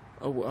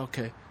 Oh,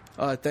 okay.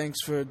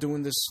 Thanks for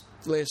doing this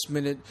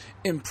last-minute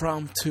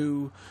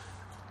impromptu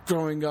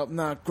Growing Up,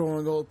 Not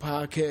Growing Old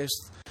podcast.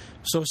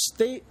 So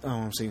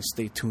I'm saying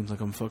stay tuned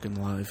like I'm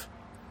fucking live.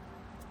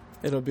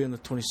 It'll be on the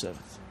 27th.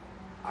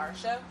 Our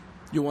show?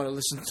 You want to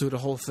listen to the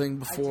whole thing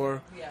before?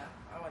 I do. Yeah,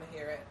 I want to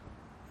hear it.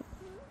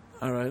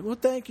 All right, well,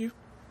 thank you.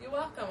 You're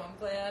welcome. I'm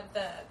glad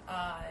that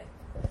I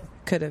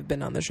could have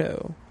been on the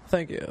show.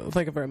 Thank you.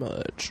 Thank you very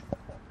much.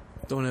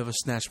 Don't ever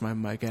snatch my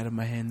mic out of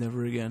my hand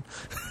ever again.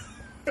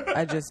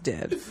 I just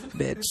did,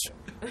 bitch.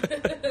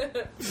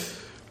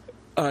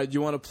 Do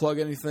you want to plug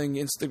anything?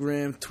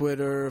 Instagram,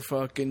 Twitter,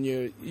 fucking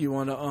you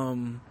want to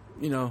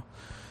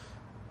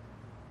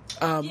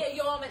yeah,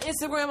 yo, I'm on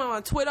Instagram, I'm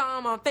on Twitter,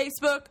 I'm on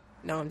Facebook.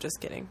 No, I'm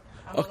just kidding.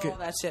 I'm Okay. on all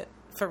that shit.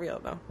 For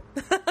real, though.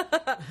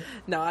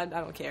 No, I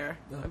don't care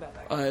about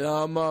that. All right,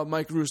 I'm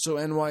Mike Russo,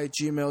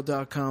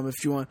 ny@gmail.com.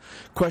 If you want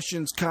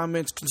questions,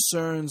 comments,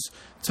 concerns,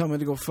 tell me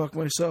to go fuck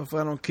myself.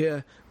 I don't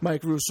care.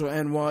 Mike Russo,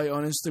 NY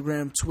on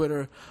Instagram,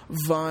 Twitter,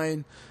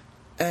 Vine,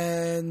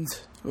 and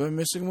am I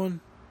missing one?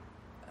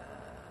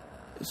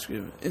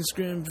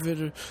 Instagram,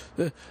 video.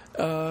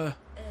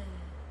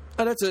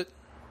 That's it.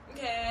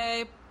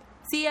 Okay.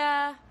 See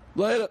ya.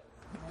 Later.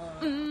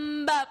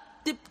 Bop,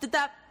 dip, da,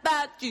 da,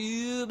 ba,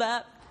 doo,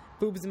 bop.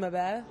 Boobs in my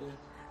bed. Yeah.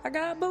 I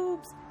got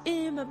boobs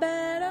in my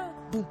bed.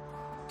 Boom.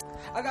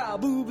 I got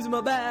boobs in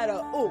my bed.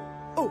 Oh,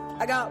 oh.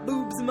 I got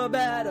boobs in my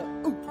bed.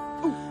 Ooh,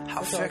 ooh.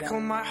 How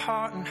fickle my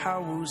heart and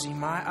how woozy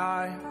my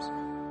eyes.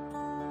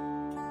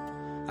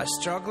 I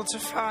struggle to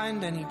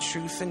find any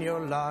truth in your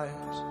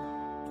lies.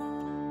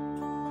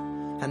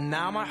 And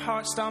now my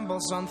heart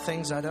stumbles on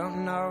things I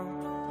don't know.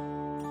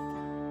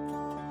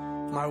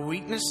 My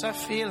weakness I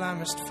feel I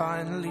must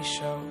finally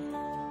show.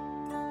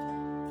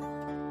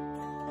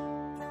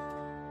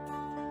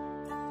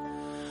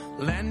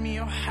 Lend me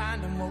your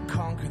hand and we'll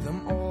conquer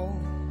them all.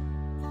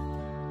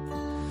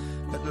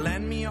 But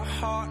lend me your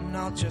heart and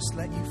I'll just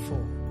let you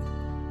fall.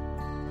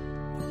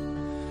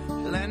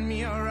 Lend me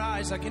your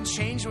eyes, I can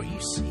change what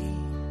you see.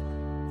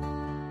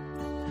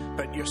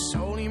 But your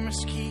soul you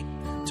must keep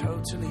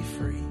totally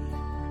free.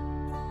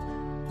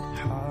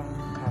 Ha,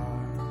 ha.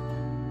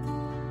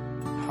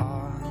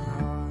 Ha,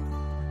 ha.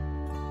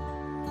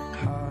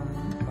 Ha,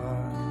 ha.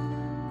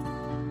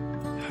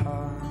 Ha,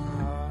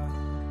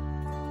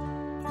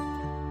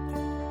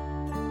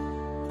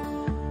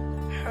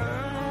 ha.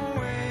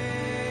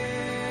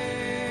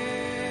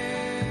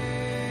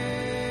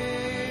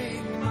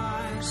 Awake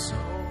my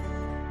soul.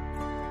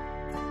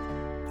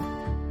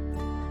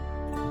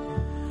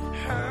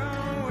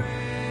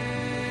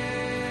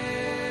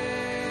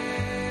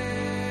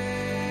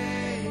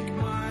 Awake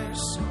my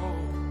soul.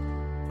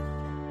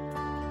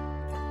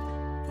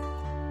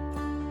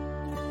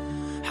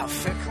 How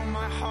fickle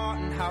my heart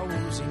and how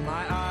woozy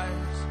my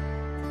eyes.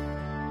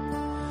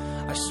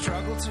 I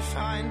struggle to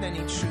find any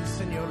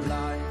truth in your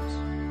lies.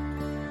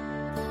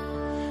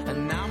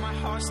 And now my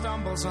heart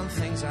stumbles on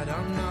things I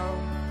don't know.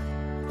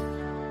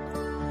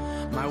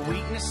 My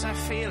weakness I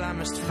feel I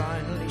must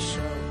finally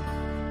show.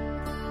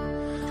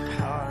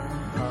 Ha,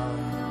 ha.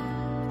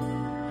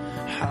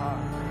 Ha,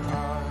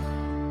 ha.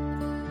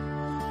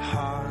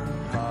 Ha,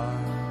 ha.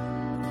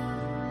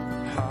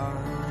 Ha,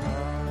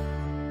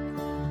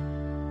 ha.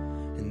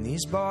 In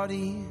these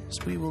bodies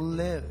we will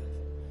live.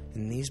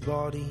 In these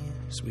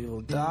bodies we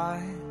will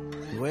die.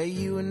 Where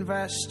you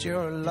invest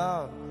your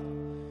love,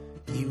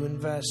 you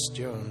invest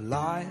your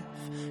life.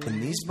 In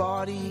these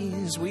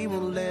bodies we will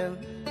live.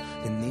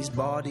 In these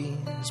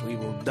bodies we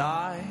will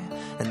die.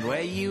 And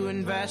where you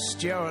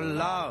invest your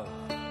love,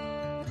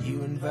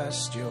 you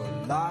invest your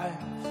life.